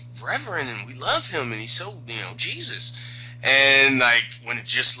reverend, and we love him, and he's so Jesus. And when it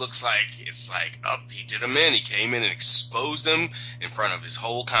just looks like it's he did him in. He came in and exposed him in front of his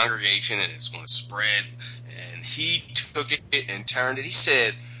whole congregation, and it's going to spread. And he took it and turned it. He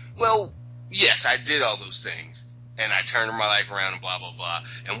said, well, yes, I did all those things, and I turned my life around and blah, blah, blah.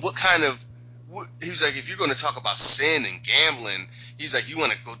 And what kind of he was like, if you're going to talk about sin and gambling, he's like, you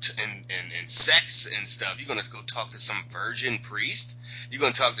want to go to and sex and stuff, you're going to go talk to some virgin priest? You're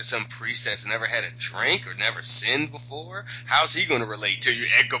going to talk to some priest that's never had a drink or never sinned before? How's he going to relate to you?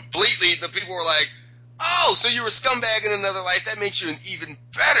 And completely, the people were like, oh, so you're a scumbag in another life. That makes you an even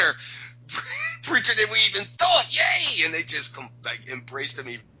better preacher than we even thought. Yay! And they just embraced him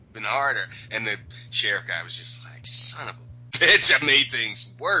even harder. And the sheriff guy was just like, son of a bitch, I made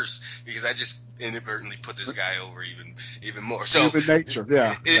things worse because I just inadvertently put this guy over even more. So human nature,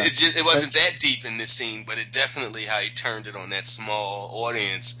 yeah. It wasn't that deep in this scene, but it definitely how he turned it on that small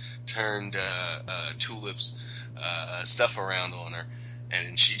audience, turned Tulip's stuff around on her, and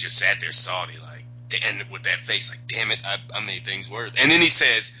then she just sat there salty like, and with that face like, damn it, I made things worse. And then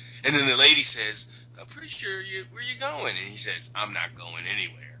then the lady says, I'm pretty sure where you going? And he says, I'm not going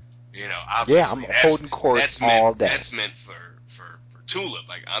anywhere. You know, obviously, I'm holding court all day. That's meant for Tulip.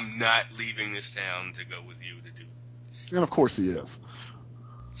 Like, I'm not leaving this town to go with you to do it. And of course he is.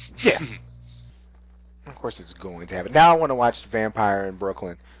 Yeah. Of course it's going to happen. Now I want to watch Vampire in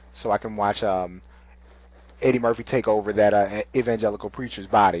Brooklyn so I can watch Eddie Murphy take over that evangelical preacher's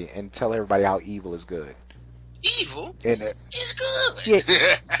body and tell everybody how evil is good. Evil and, is good.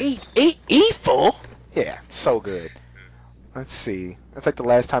 Yeah, evil? Yeah, so good. Let's see. That's like the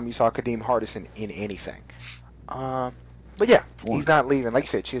last time you saw Kadeem Hardison in anything. But yeah, he's not leaving. Like you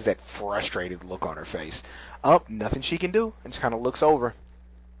said, she has that frustrated look on her face. Nothing she can do. And just kind of looks over.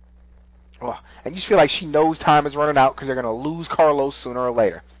 Oh, and you just feel like she knows time is running out because they're going to lose Carlos sooner or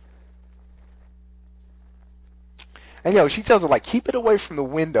later. And she tells her, like, keep it away from the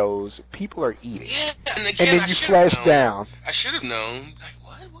windows. People are eating. Yeah, and again, then you flash down. I should have known. Like,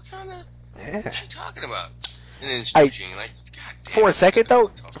 what? What kind of... Yeah. What's she talking about? And then Eugene, like, God damn. For a second, though,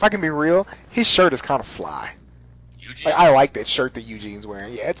 if I can be real, his shirt is kind of fly. Eugene? Like, I like that shirt that Eugene's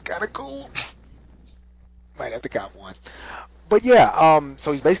wearing. Yeah, it's kind of cool. Might have to cop one. But yeah,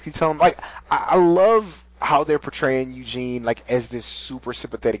 so he's basically telling, like, I love how they're portraying Eugene, like, as this super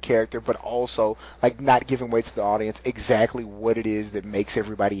sympathetic character, but also, like, not giving away to the audience exactly what it is that makes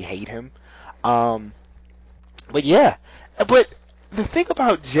everybody hate him. But yeah, but the thing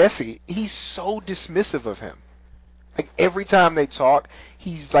about Jesse, he's so dismissive of him. Like, every time they talk,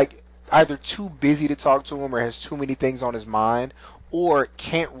 he's, like, either too busy to talk to him or has too many things on his mind or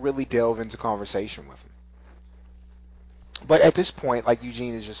can't really delve into conversation with him. But at this point, like,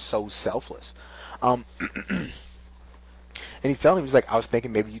 Eugene is just so selfless. And he's telling him, he's like, I was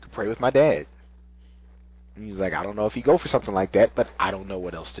thinking maybe you could pray with my dad. And he's like, I don't know if you go for something like that, but I don't know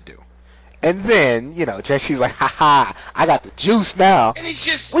what else to do. And then, Jesse's like, ha, I got the juice now. And he's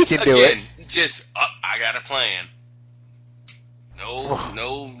just, we can do it. I got a plan.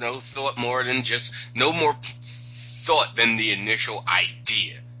 No thought more than just, no more thought than the initial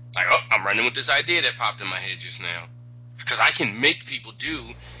idea. Like, I'm running with this idea that popped in my head just now. Because I can make people do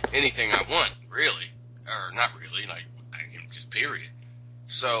anything I want, really. Or not really, like, I can just period.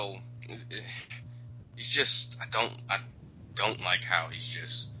 So, he's just, I don't like how he's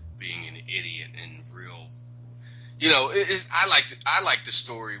just being an idiot and real. I like the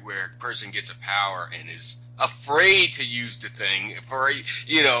story where a person gets a power and is afraid to use the thing,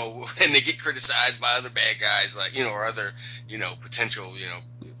 and they get criticized by other bad guys, like, or other, potential,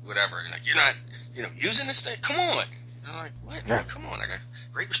 whatever. And like, you're not, using this thing? Come on. And I'm like, what? Yeah. Come on, I got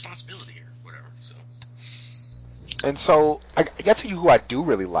great responsibility here, whatever. So. And so, I got to tell you who I do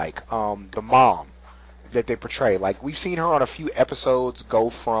really like, the mom that they portray. Like, we've seen her on a few episodes go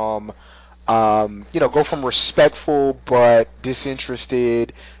from respectful but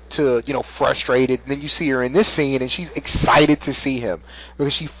disinterested to, frustrated. And then you see her in this scene, and she's excited to see him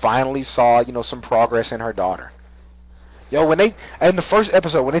because she finally saw, some progress in her daughter. In the first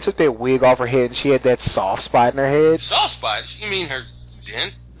episode, when they took that wig off her head and she had that soft spot in her head. Soft spot? You mean her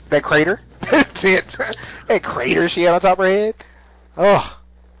dent? That crater? That crater she had on top of her head? Oh.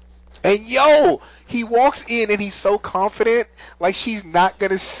 And he walks in and he's so confident, like she's not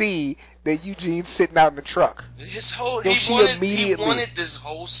going to see that Eugene's sitting out in the truck. He wanted this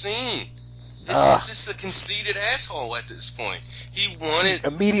whole scene. He's just a conceited asshole at this point. He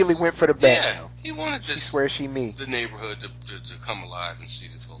immediately went for the bed. Yeah, he wanted this. She swears she me. The neighborhood to come alive and see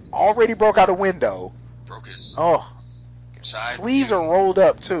this whole thing. Already broke out a window. Broke his side. Sleeves are rolled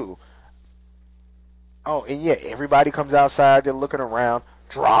up too. Oh, and yeah, everybody comes outside. They're looking around.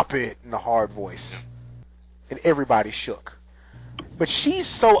 Drop it in a hard voice, and everybody shook. But she's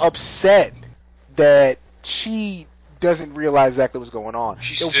so upset that she doesn't realize exactly what's going on.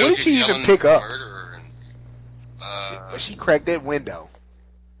 She's still what did she even pick up? And, but she cracked that window.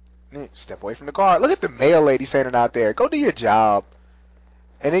 Step away from the car. Look at the mail lady standing out there. Go do your job.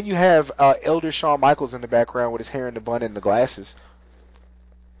 And then you have Elder Shawn Michaels in the background with his hair in the bun and the glasses.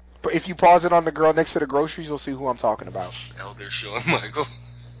 But if you pause it on the girl next to the groceries, you'll see who I'm talking about. Elder Shawn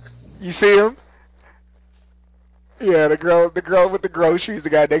Michaels. You see him? Yeah, the girl with the groceries,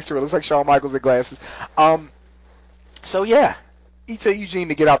 the guy next to her looks like Shawn Michaels with glasses. So yeah, he tell Eugene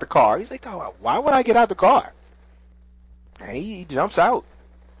to get out the car. He's like, oh, why would I get out the car? And he jumps out,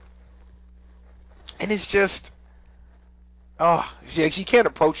 and it's just, oh, she can't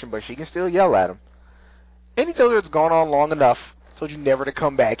approach him, but she can still yell at him. And he tells her it's gone on long enough. Told you never to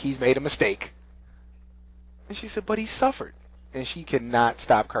come back. He's made a mistake. And she said, but he suffered. And she cannot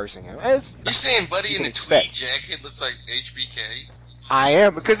stop cursing him. You're saying Buddy in the tweed jacket looks like HBK? I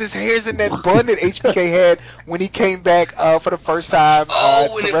am, because his hair's in that bun that HBK had when he came back for the first time.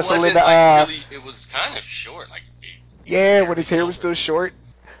 And it wasn't really, it was kind of short. Yeah, when his hair was still short.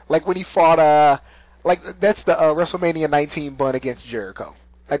 Like when he fought, that's the WrestleMania 19 bun against Jericho.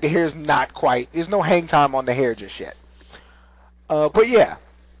 Like the hair's not quite, there's no hang time on the hair just yet. But yeah.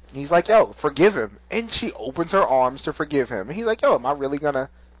 He's like, yo, forgive him. And she opens her arms to forgive him. And he's like, yo, am I really gonna...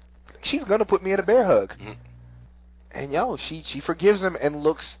 She's gonna put me in a bear hug. Mm-hmm. And yo, she forgives him and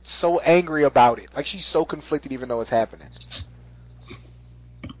looks so angry about it. Like she's so conflicted even though it's happening.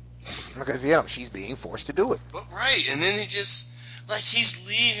 Because, she's being forced to do it. But right, and then he just... Like, he's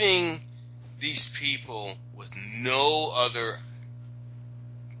leaving these people with no other...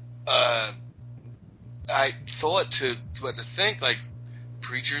 I thought to think, like...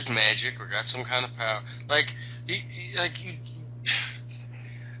 Preacher's magic or got some kind of power. Like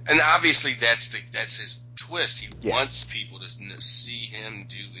and obviously that's his twist. He wants people to see him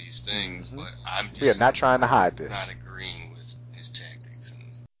do these things, mm-hmm. But I'm just not trying to hide this. Not agreeing with his tactics.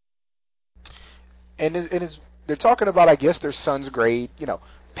 And they're talking about, I guess, their son's grade.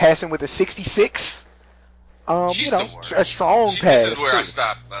 Passing with a 66. She's the worst. A strong pass. This is where I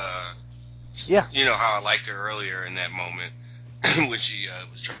stop. Yeah. You know how I liked her earlier in that moment. when she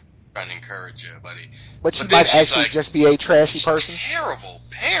was trying to encourage Buddy. But she might actually just be a trashy person. Terrible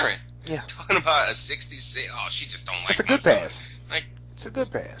parent. Yeah. Talking about a 66. Oh, she just don't like It's a good pass. It's a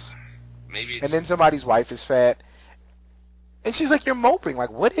good pass. Maybe it's... And then somebody's wife is fat. And she's like, you're moping.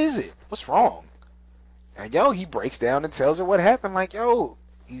 Like, what is it? What's wrong? And, he breaks down and tells her what happened. Like,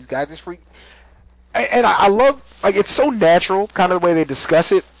 he's got this freak. And I love, it's so natural, kind of the way they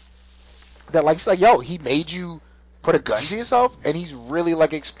discuss it, that, she's like, he made you put a gun to yourself, and he's really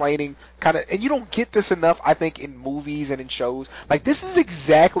explaining kind of, and you don't get this enough, I think, in movies and in shows. This is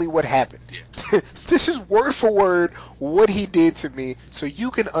exactly what happened. Yeah. This is word for word what he did to me, so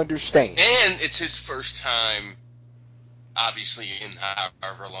you can understand. And it's his first time, obviously, in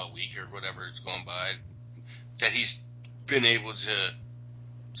however long week or whatever it's gone by, that he's been able to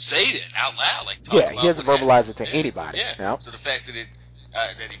say it out loud, talk about he hasn't verbalized it to anybody. Yeah. No? So the fact that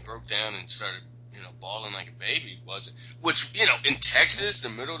that he broke down and started bawling like a baby wasn't, which, in Texas, the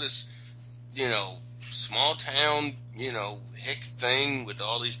middle of this, small town, hick thing with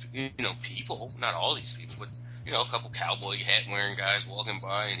all these, people, not all these people, but, a couple cowboy hat wearing guys walking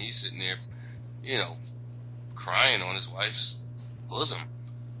by, and he's sitting there, crying on his wife's bosom.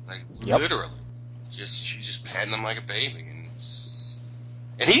 Literally. She's just patting him like a baby.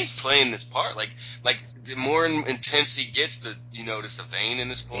 And he's playing this part, the more intense he gets, the you notice the vein in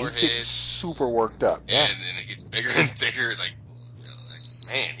his forehead. He gets super worked up. Yeah. And then it gets bigger and bigger.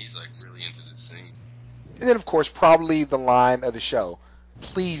 Man, he's really into this thing. And then, of course, probably the line of the show: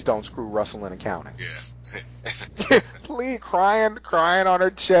 "Please don't screw Russell in accounting." Yeah. Please, crying on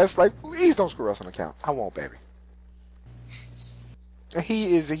her chest, please don't screw Russell in accounting. I won't, baby. And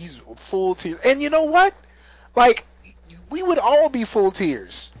he's full tears. And you know what? We would all be full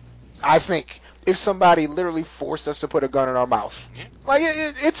tears, I think, if somebody literally forced us to put a gun in our mouth.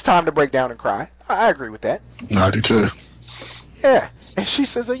 Yeah. It's time to break down and cry. I agree with that. I do too. Yeah. And she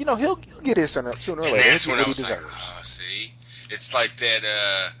says, he'll get his sooner or later. And that's when I was like, see? It's like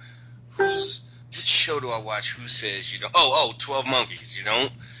that, which show do I watch? Who says you don't? 12 Monkeys. You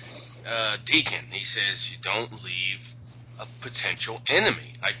don't? Deacon, he says you don't leave a potential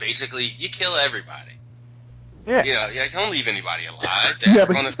enemy. Basically, you kill everybody. Yeah. Don't leave anybody alive.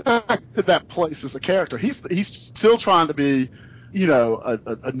 But back to that place as a character. He's still trying to be, a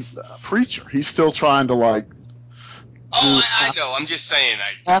preacher. He's still trying to I know. I'm just saying.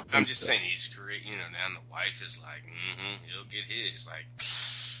 He's great. Now the wife is like, he'll get his.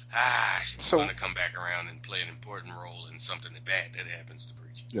 She's going to come back around and play an important role in something bad that happens to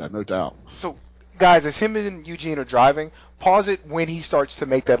preacher. Yeah, no doubt. So, guys, as him and Eugene are driving, pause it when he starts to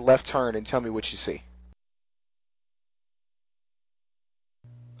make that left turn and tell me what you see.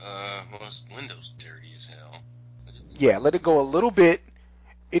 His window's dirty as hell. Yeah, let it go a little bit,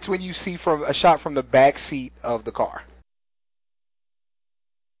 It's when you see from a shot from the back seat of the car.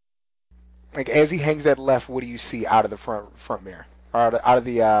 Like as he hangs that left, what do you see out of the front mirror, or out of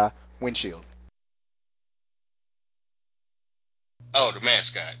the windshield? Oh, the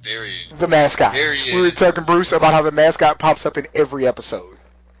mascot. There he is. The mascot. There he is. We were talking, Bruce, about how the mascot pops up in every episode.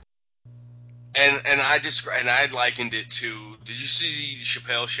 And I likened it to. Did you see the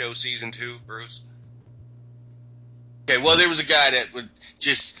Chappelle Show season 2, Bruce? Okay, well there was a guy that would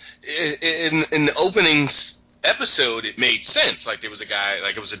just in the opening episode it made sense. Like there was a guy,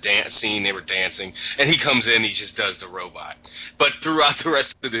 like it was a dance scene, they were dancing, and he comes in, he just does the robot. But throughout the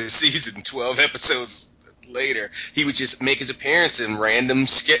rest of the season, 12 episodes later, he would just make his appearance in random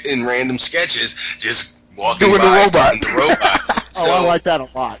sketches, just walking doing by the doing the robot. I like that a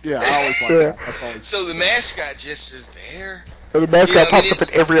lot. Yeah, I always like that. That's always... So the mascot just is there. The mascot pops up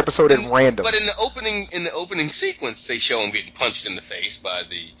in every episode at random. But in the opening sequence, they show him getting punched in the face by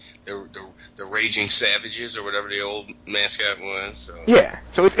the raging savages or whatever the old mascot was. So. Yeah,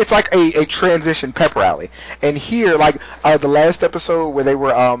 so it's like a transition pep rally. And here, like the last episode where they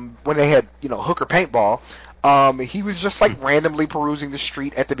were when they had hooker paintball. He was just like randomly perusing the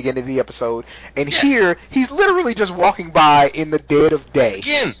street at the beginning of the episode, and here he's literally just walking by in the dead of day.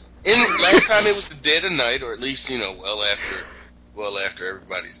 Again, last time it was the dead of night, or at least well after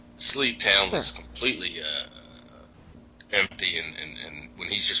everybody's sleep. Town was completely empty, and when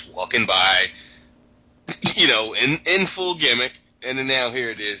he's just walking by, in full gimmick, and then now here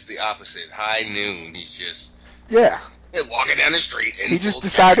it is, the opposite, high noon. He's just walking down the street. He just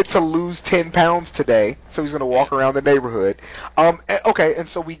decided to lose 10 pounds today, so he's going to walk around the neighborhood. Okay, and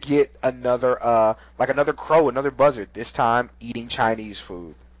so we get another crow, another buzzard, this time eating Chinese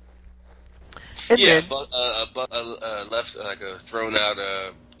food. And then, left like a thrown out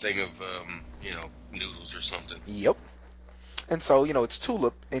thing of noodles or something. Yep. And so it's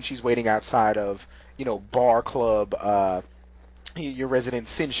Tulip, and she's waiting outside of bar club, your resident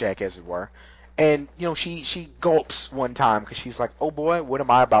Sin Shack, as it were. And she gulps one time because she's like, "Oh boy, what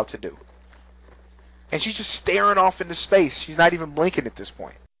am I about to do?" And she's just staring off into space. She's not even blinking at this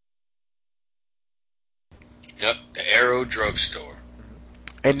point. Yep, the Arrow drugstore.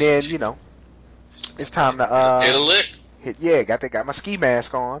 And then it's time to hit a lick. Got my ski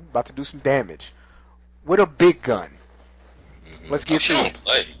mask on, about to do some damage with a big gun. Let's get to it.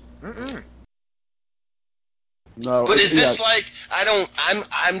 Play. No, but is this like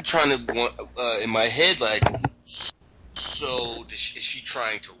I'm trying to in my head like, so is she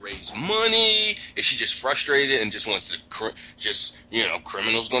trying to raise money? Is she just frustrated and just wants to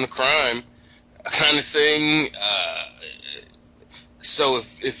criminals gonna crime kind of thing? So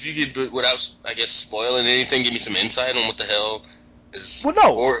if you could, without I guess spoiling anything, give me some insight on what the hell is. Well,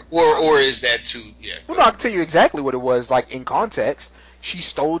 no. Or is that too? Yeah. Well, no, I can tell you exactly what it was. Like in context, she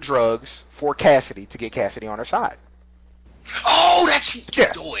stole drugs for Cassidy to get Cassidy on her side. Oh, that's what you're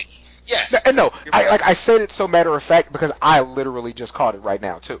doing. Yes. And no, I said it so matter of fact because I literally just caught it right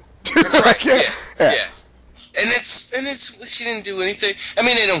now too. That's right. Yeah. And it's she didn't do anything. I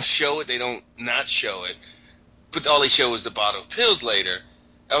mean, they don't show it. They don't not show it. But all they show is the bottle of pills later.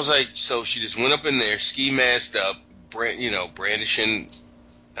 I was like, so she just went up in there, ski masked up, brandishing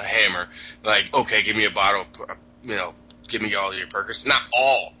a hammer. Like, okay, give me a bottle, give me all your Percocet. Not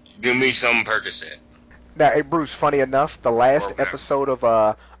all. Give me some Percocet. Now, hey, Bruce, funny enough, the last episode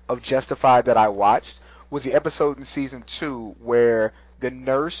of Justified that I watched was the episode in season 2 where the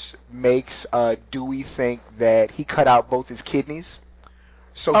nurse makes Dewey think that he cut out both his kidneys.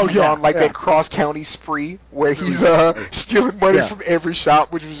 So he's on that cross-county spree where he's stealing money from every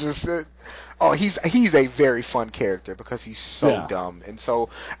shop, which was just he's a very fun character because he's so dumb, and so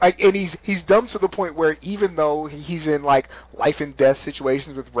and he's dumb to the point where even though he's in like life and death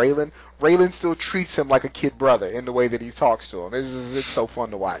situations with Raylan still treats him like a kid brother in the way that he talks to him. It's so fun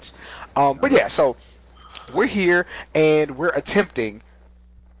to watch. But yeah, so we're here and we're attempting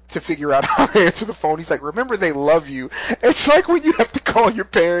to figure out how to answer the phone. He's like, remember they love you. It's like when you have to call your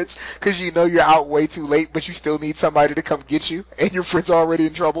parents because you're out way too late, but you still need somebody to come get you, and your friends are already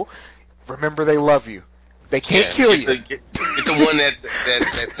in trouble. Remember they love you. They can't kill you. Get the one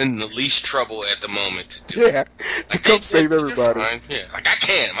that's in the least trouble at the moment. To come save everybody. Yeah, like I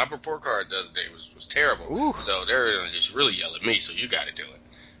can't. My report card the other day was terrible. Ooh. So they're gonna just really yell at me. So you got to do it.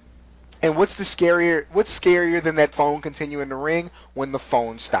 And what's scarier than that phone continuing to ring when the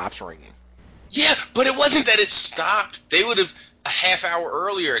phone stops ringing? Yeah, but it wasn't that it stopped. They would have a half hour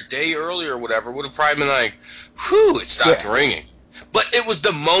earlier, a day earlier, or whatever, would have probably been like, whew, it stopped ringing. But it was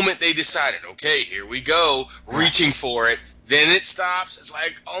the moment they decided, okay, here we go, reaching for it, Then it stops. It's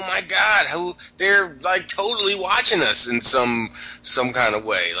like, oh my God, they're like totally watching us in some kind of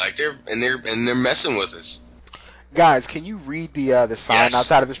way. Like they're messing with us. Guys, can you read the sign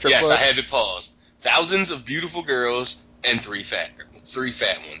outside of the strip club? Yes, I have it paused. Thousands of beautiful girls and three fat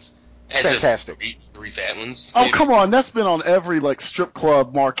ones. Fantastic. Three fat ones. Oh, come on. That's been on every strip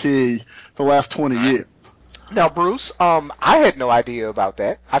club marquee for the last 20 years. Now, Bruce, I had no idea about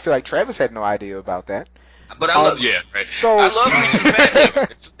that. I feel like Travis had no idea about that. But I love, right. So, I love me some fat women.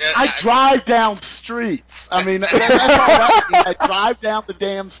 I drive down streets. I mean, that's all that means. I drive down the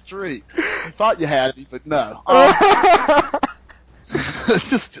damn street. You thought you had me, but no.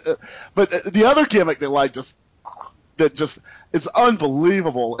 But the other gimmick that just is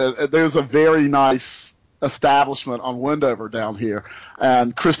unbelievable. There's a very nice establishment on Wendover down here,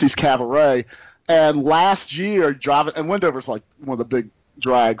 and Christie's Cabaret. And last year, and Wendover's like one of the big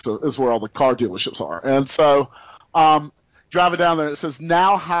drags is where all the car dealerships are. And so driving down there, it says,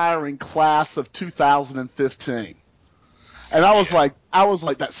 now hiring class of 2015. And I was like,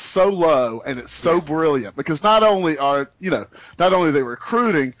 that's so low and it's so brilliant, because not only are they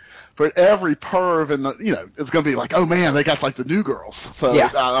recruiting, but every perv it's going to be like, oh man, they got the new girls. So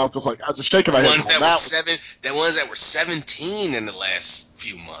I was just shaking my head. The ones that were 17 in the last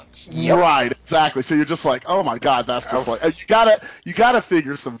few months. Yep. Right, exactly. So you're just like, oh my God, that's just you gotta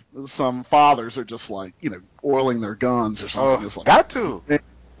figure some fathers are just oiling their guns or something. Got to.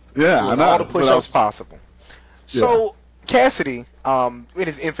 Yeah, I know. All the push-ups possible. So Cassidy, in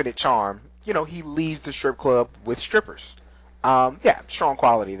his infinite charm, he leaves the strip club with strippers. Strong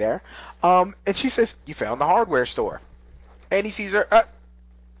quality there. And she says, you found the hardware store. And he sees her,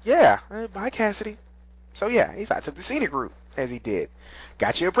 bye Cassidy. So he's out to the scenic route, as he did.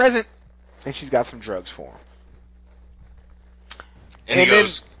 Got you a present. And she's got some drugs for him. And he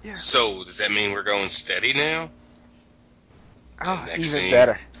goes, so does that mean we're going steady now? Oh, even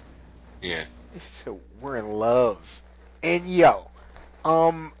better. Yeah. So we're in love. And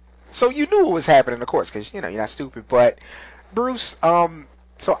so you knew what was happening, of course, because, you're not stupid, but Bruce,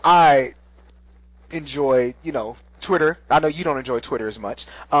 so I enjoy, Twitter. I know you don't enjoy Twitter as much,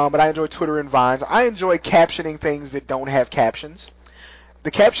 but I enjoy Twitter and Vines. I enjoy captioning things that don't have captions.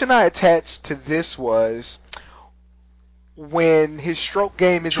 The caption I attached to this was, when his stroke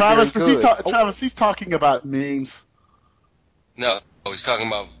game is very good. Travis, he's talking about memes. No, he's talking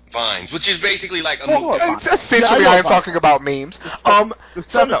about Vines, which is basically like a movie. Essentially, I am talking about memes.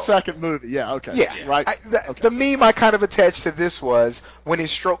 The second movie, okay. Yeah. Right. The meme I kind of attached to this was, when his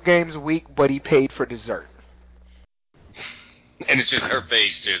stroke game's weak, but he paid for dessert. And it's just her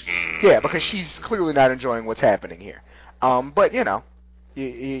face just... Yeah, because she's clearly not enjoying what's happening here. But,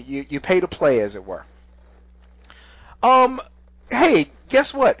 you pay to play, as it were. Hey,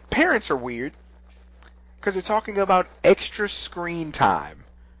 guess what? Parents are weird. Because they're talking about extra screen time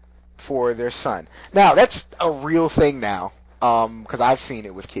for their son. Now, that's a real thing now, because I've seen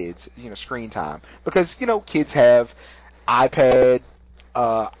it with kids, screen time. Because, kids have iPad,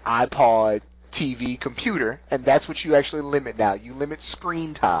 iPod, TV, computer, and that's what you actually limit now. You limit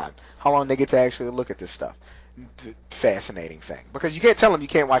screen time, how long they get to actually look at this stuff. Fascinating thing. Because you can't tell them you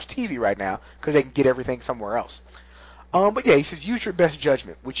can't watch TV right now, because they can get everything somewhere else. But he says, use your best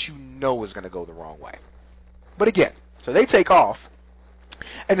judgment, which is going to go the wrong way. But again, so they take off,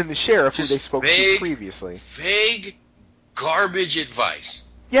 and then the sheriff, who they spoke to previously. Vague, garbage advice.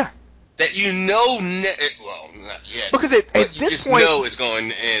 Yeah. That well, not yet. Because at this point, is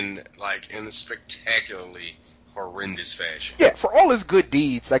going in in a spectacularly horrendous fashion. Yeah, for all his good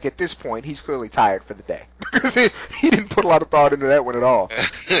deeds, at this point, he's clearly tired for the day. Because he didn't put a lot of thought into that one at all.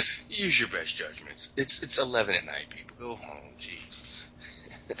 Use your best judgments. It's 11 at night, people. Go home, jeez.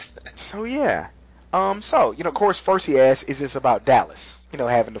 So, yeah. Of course, first he asks, is this about Dallas?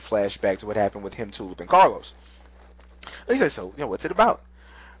 Having the flashback to what happened with him, Tulip, and Carlos. He says, so, what's it about?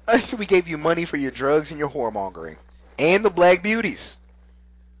 So we gave you money for your drugs and your whoremongering. And the black beauties.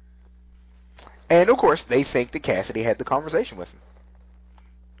 And, of course, they think that Cassidy had the conversation with him.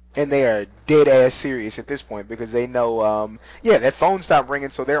 And they are dead-ass serious at this point, because they know, that phone stopped ringing,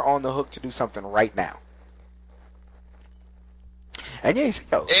 so they're on the hook to do something right now. And he said,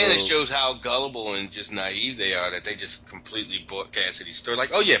 and it shows how gullible and just naive they are, that they just completely bought Cassidy's story.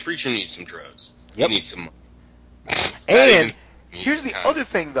 Like, oh yeah, preacher needs some drugs. Yep. He needs some money. And here's the other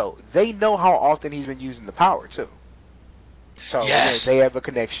thing, though. They know how often he's been using the power, too. So they have a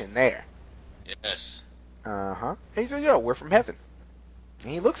connection there. Yes. Uh-huh. And he said, we're from heaven.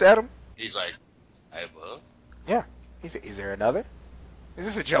 And he looks at him. He's like, I above? Yeah. He said, is there another? Is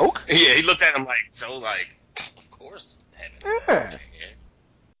this a joke? Yeah, he looked at him of course. Heaven. Yeah.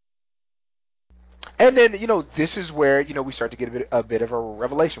 And then, this is where, we start to get a bit of a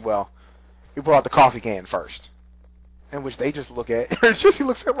revelation. Well, we pull out the coffee can first, in which they just look at, Jesse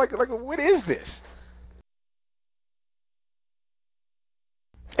looks at like, what is this?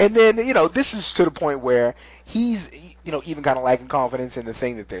 And then, this is to the point where he's, even kind of lacking confidence in the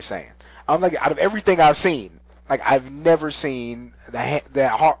thing that they're saying. I'm like, out of everything I've seen, like, I've never seen that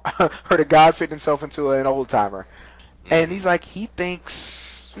heard a God fit himself into an old timer. And he's like, he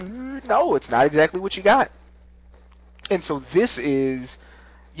thinks, no, it's not exactly what you got. And so this is,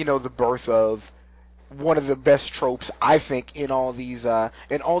 the birth of one of the best tropes, I think, in all these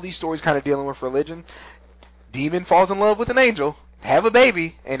stories kind of dealing with religion. Demon falls in love with an angel, have a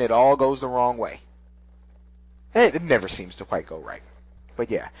baby, and it all goes the wrong way. And it never seems to quite go right. But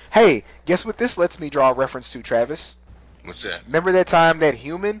yeah. Hey, guess what this lets me draw a reference to, Travis? What's that? Remember that time that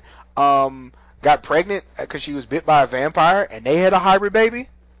human got pregnant because she was bit by a vampire and they had a hybrid baby?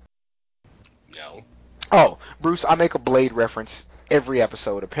 No. Oh, Bruce, I make a Blade reference every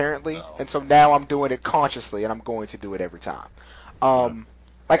episode, apparently. No. And so now I'm doing it consciously, and I'm going to do it every time.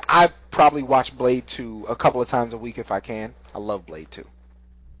 Like, I probably watch Blade 2 a couple of times a week if I can. I love Blade 2.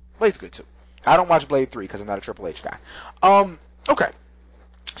 Blade's good, too. I don't watch Blade 3 because I'm not a Triple H guy. Okay.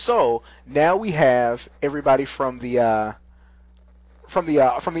 So, now we have everybody from the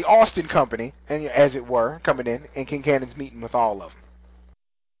Austin company, and as it were, coming in, and King Cannon's meeting with all of them.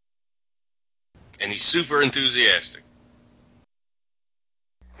 And he's super enthusiastic.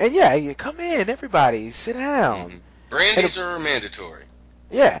 And yeah, come in, everybody, sit down. Mm-hmm. Brandies are mandatory.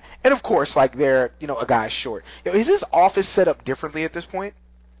 Yeah, and of course, like, they're, a guy short. Is his office set up differently at this point?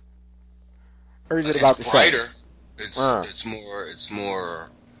 Or is it about the same? It's brighter. It's more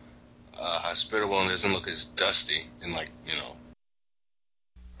hospitable and doesn't look as dusty and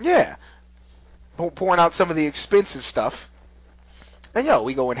Yeah. Pouring out some of the expensive stuff. And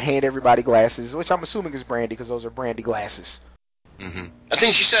we go and hand everybody glasses, which I'm assuming is brandy because those are brandy glasses. Mm-hmm. I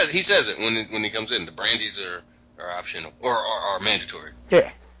think he says it when he comes in. The brandies are optional or are mandatory.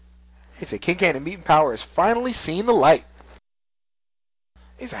 Yeah. He said King Cannon Meat and Power has finally seen the light.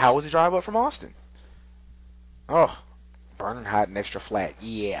 He said, how was the drive up from Austin? Oh, burning hot and extra flat.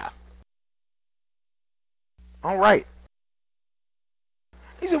 Yeah. All right.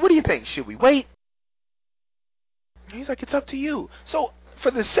 He said, what do you think? Should we wait? He's like, it's up to you. So, for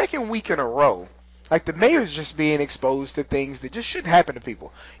the second week in a row, like, the mayor's just being exposed to things that just shouldn't happen to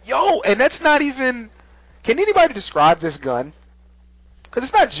people. Yo, and that's not even... Can anybody describe this gun? Because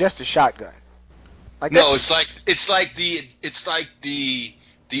it's not just a shotgun. Like, no, it's like the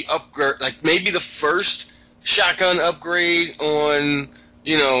upgrade, like maybe the first shotgun upgrade on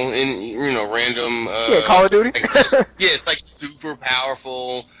random. Call of Duty. It's like super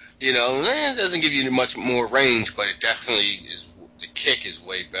powerful. It doesn't give you much more range, but it definitely is. The kick is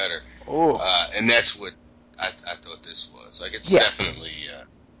way better. Oh. And that's what I thought this was. Like, it's definitely,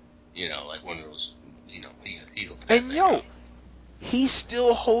 like one of those, and he's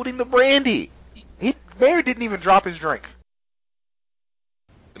still holding the brandy. Mayor didn't even drop his drink.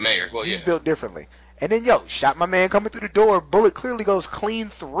 The mayor, well, He's built differently. And then, shot my man coming through the door. Bullet clearly goes clean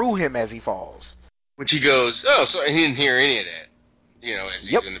through him as he falls. Which he goes, oh, so he didn't hear any of that. As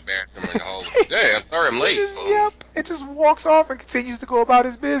he's in the bathroom in the hallway. Hey, I'm sorry I'm late. It just walks off and continues to go about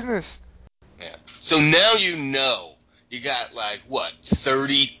his business. Yeah. So now you got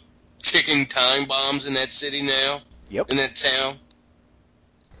 30 ticking time bombs in that city now? Yep. In that town?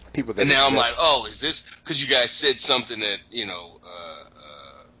 People and now I'm like, oh, is this because you guys said something that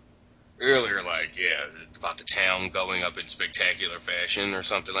earlier, about the town going up in spectacular fashion or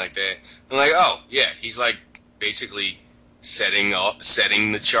something like that. I'm like, oh yeah, he's basically setting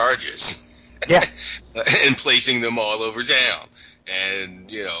the charges, and placing them all over town,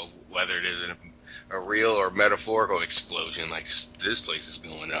 and whether it is a real or metaphorical explosion, like this place is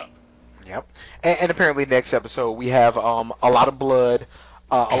going up. Yep. And apparently next episode we have a lot of blood.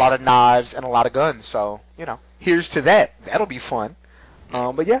 A lot of knives and a lot of guns, so, here's to that. That'll be fun.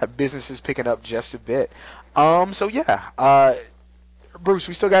 But yeah, business is picking up just a bit. So yeah, Bruce,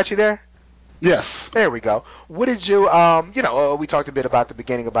 we still got you there? Yes. There we go. What did you, we talked a bit about the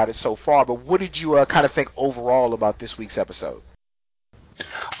beginning about it so far, but what did you kind of think overall about this week's episode?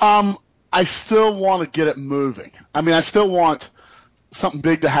 I still want to get it moving. I mean, I still want something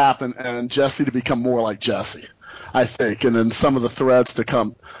big to happen and Jesse to become more like Jesse, I think, and then some of the threads to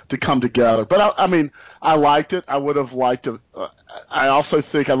come together. But I liked it. I would have liked to. I also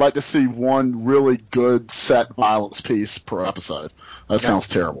think I'd like to see one really good set violence piece per episode. That sounds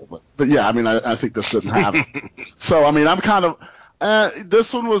terrible, but yeah, I think this didn't happen. So I'm kind of.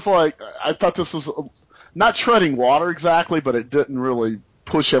 This one was I thought this was not treading water exactly, but it didn't really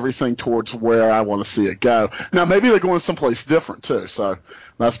push everything towards where I want to see it go. Now, maybe they're going someplace different, too, so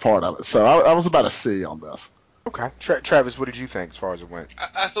that's part of it. So I was about a C on this. Okay. Travis, what did you think as far as it went?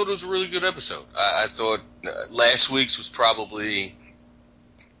 I thought it was a really good episode. I thought last week's was probably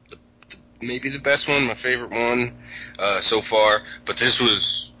maybe the best one, my favorite one so far. But this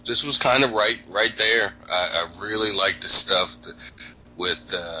was kind of right there. I really liked the stuff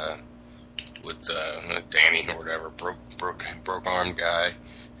with Danny or whatever, broke arm guy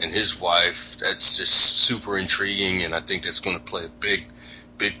and his wife. That's just super intriguing, and I think that's going to play a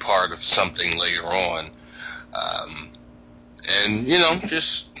big part of something later on. And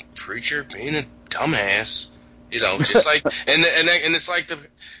just Preacher being a dumbass, just like and it's like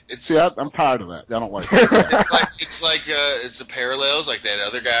I'm tired of that. I don't like it. It's the parallels, like that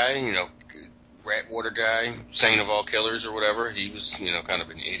other guy, Ratwater guy, Saint of all killers or whatever. He was, kind of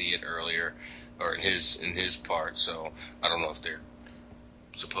an idiot earlier, or in his part. So I don't know if they're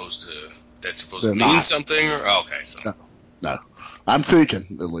supposed to mean something or okay. So no, I'm thinking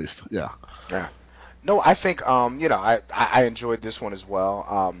at least, yeah. No, I think I enjoyed this one as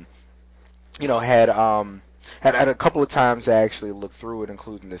well. Had a couple of times I actually looked through it,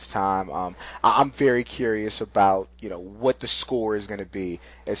 including this time. I'm very curious about what the score is going to be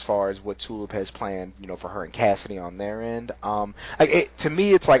as far as what Tulip has planned, for her and Cassidy on their end. To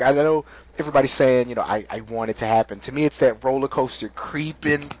me, it's like I know everybody's saying I want it to happen. To me, it's that roller coaster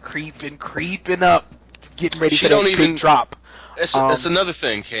creeping up, getting ready for that big drop. That's another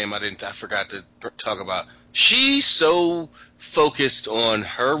thing, Cam. I forgot to talk about. She's so focused on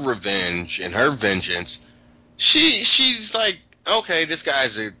her revenge and her vengeance. She's like, okay, this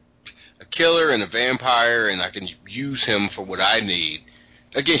guy's a killer and a vampire, and I can use him for what I need.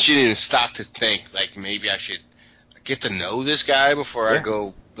 Again, she didn't stop to think, like, maybe I should get to know this guy before I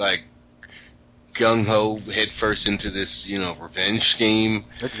go, like, gung-ho head first into this, revenge scheme.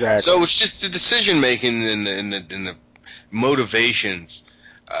 Exactly. So it's just the decision-making and the motivations.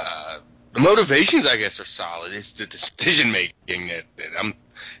 The motivations, I guess, are solid. It's the decision-making that I'm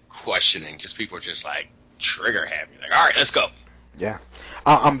questioning. Just people are just, like, trigger happy, like, all right, let's go. Yeah,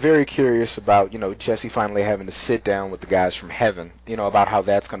 I'm very curious about Jesse finally having to sit down with the guys from Heaven, about how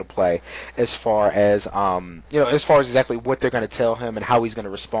that's going to play, as far as exactly what they're going to tell him and how he's going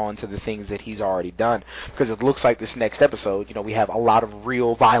to respond to the things that he's already done. Because it looks like this next episode, we have a lot of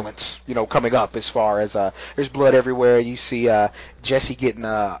real violence, coming up, as far as there's blood everywhere. You see Jesse getting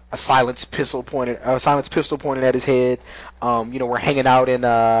a silenced pistol pointed at his head. We're hanging out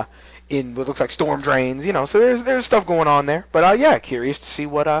in what looks like storm drains, so there's stuff going on there. But curious to see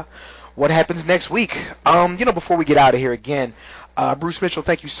what happens next week. Before we get out of here again, Bruce Mitchell,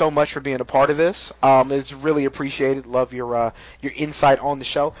 thank you so much for being a part of this. It's really appreciated. Love your insight on the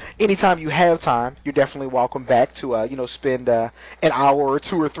show. Anytime you have time, you're definitely welcome back to spend an hour or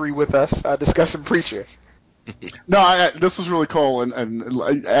 2 or 3 with us discussing Preacher. No, this was really cool,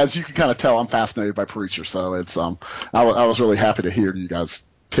 and as you can kind of tell, I'm fascinated by Preacher. So it's I was really happy to hear you guys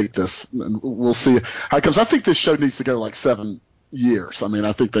take this, and we'll see how it comes. I think this show needs to go like 7 years. I mean,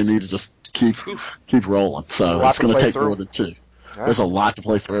 I think they need to just keep rolling. So it's going to take more than 2. Right. There's a lot to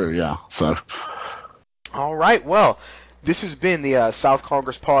play through, yeah. So, all right. Well, this has been the South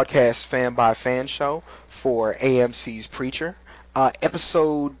Congress Podcast Fan by Fan show for AMC's Preacher. This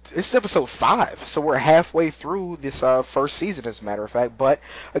is episode 5, so we're halfway through this first season, as a matter of fact. But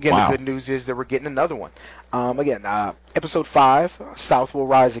again, The good news is that we're getting another one. Episode 5, South Will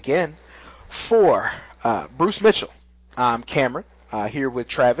Rise Again. For Bruce Mitchell, I'm Cameron, here with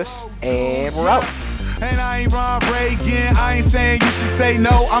Travis, and we're out. And I ain't Ron Reagan, I ain't saying you should say no,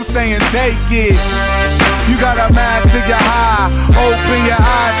 I'm saying take it. You got a mask to your high, open your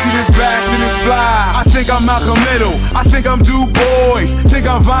eyes, see this back and this fly. I think I'm Malcolm Little, I think I'm Du Bois, think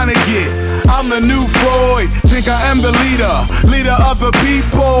I'm Vonnegut, I'm the new Freud, think I am the leader of the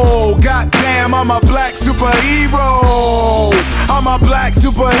people. Goddamn, I'm a black superhero, I'm a black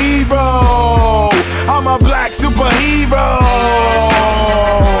superhero, I'm a black superhero.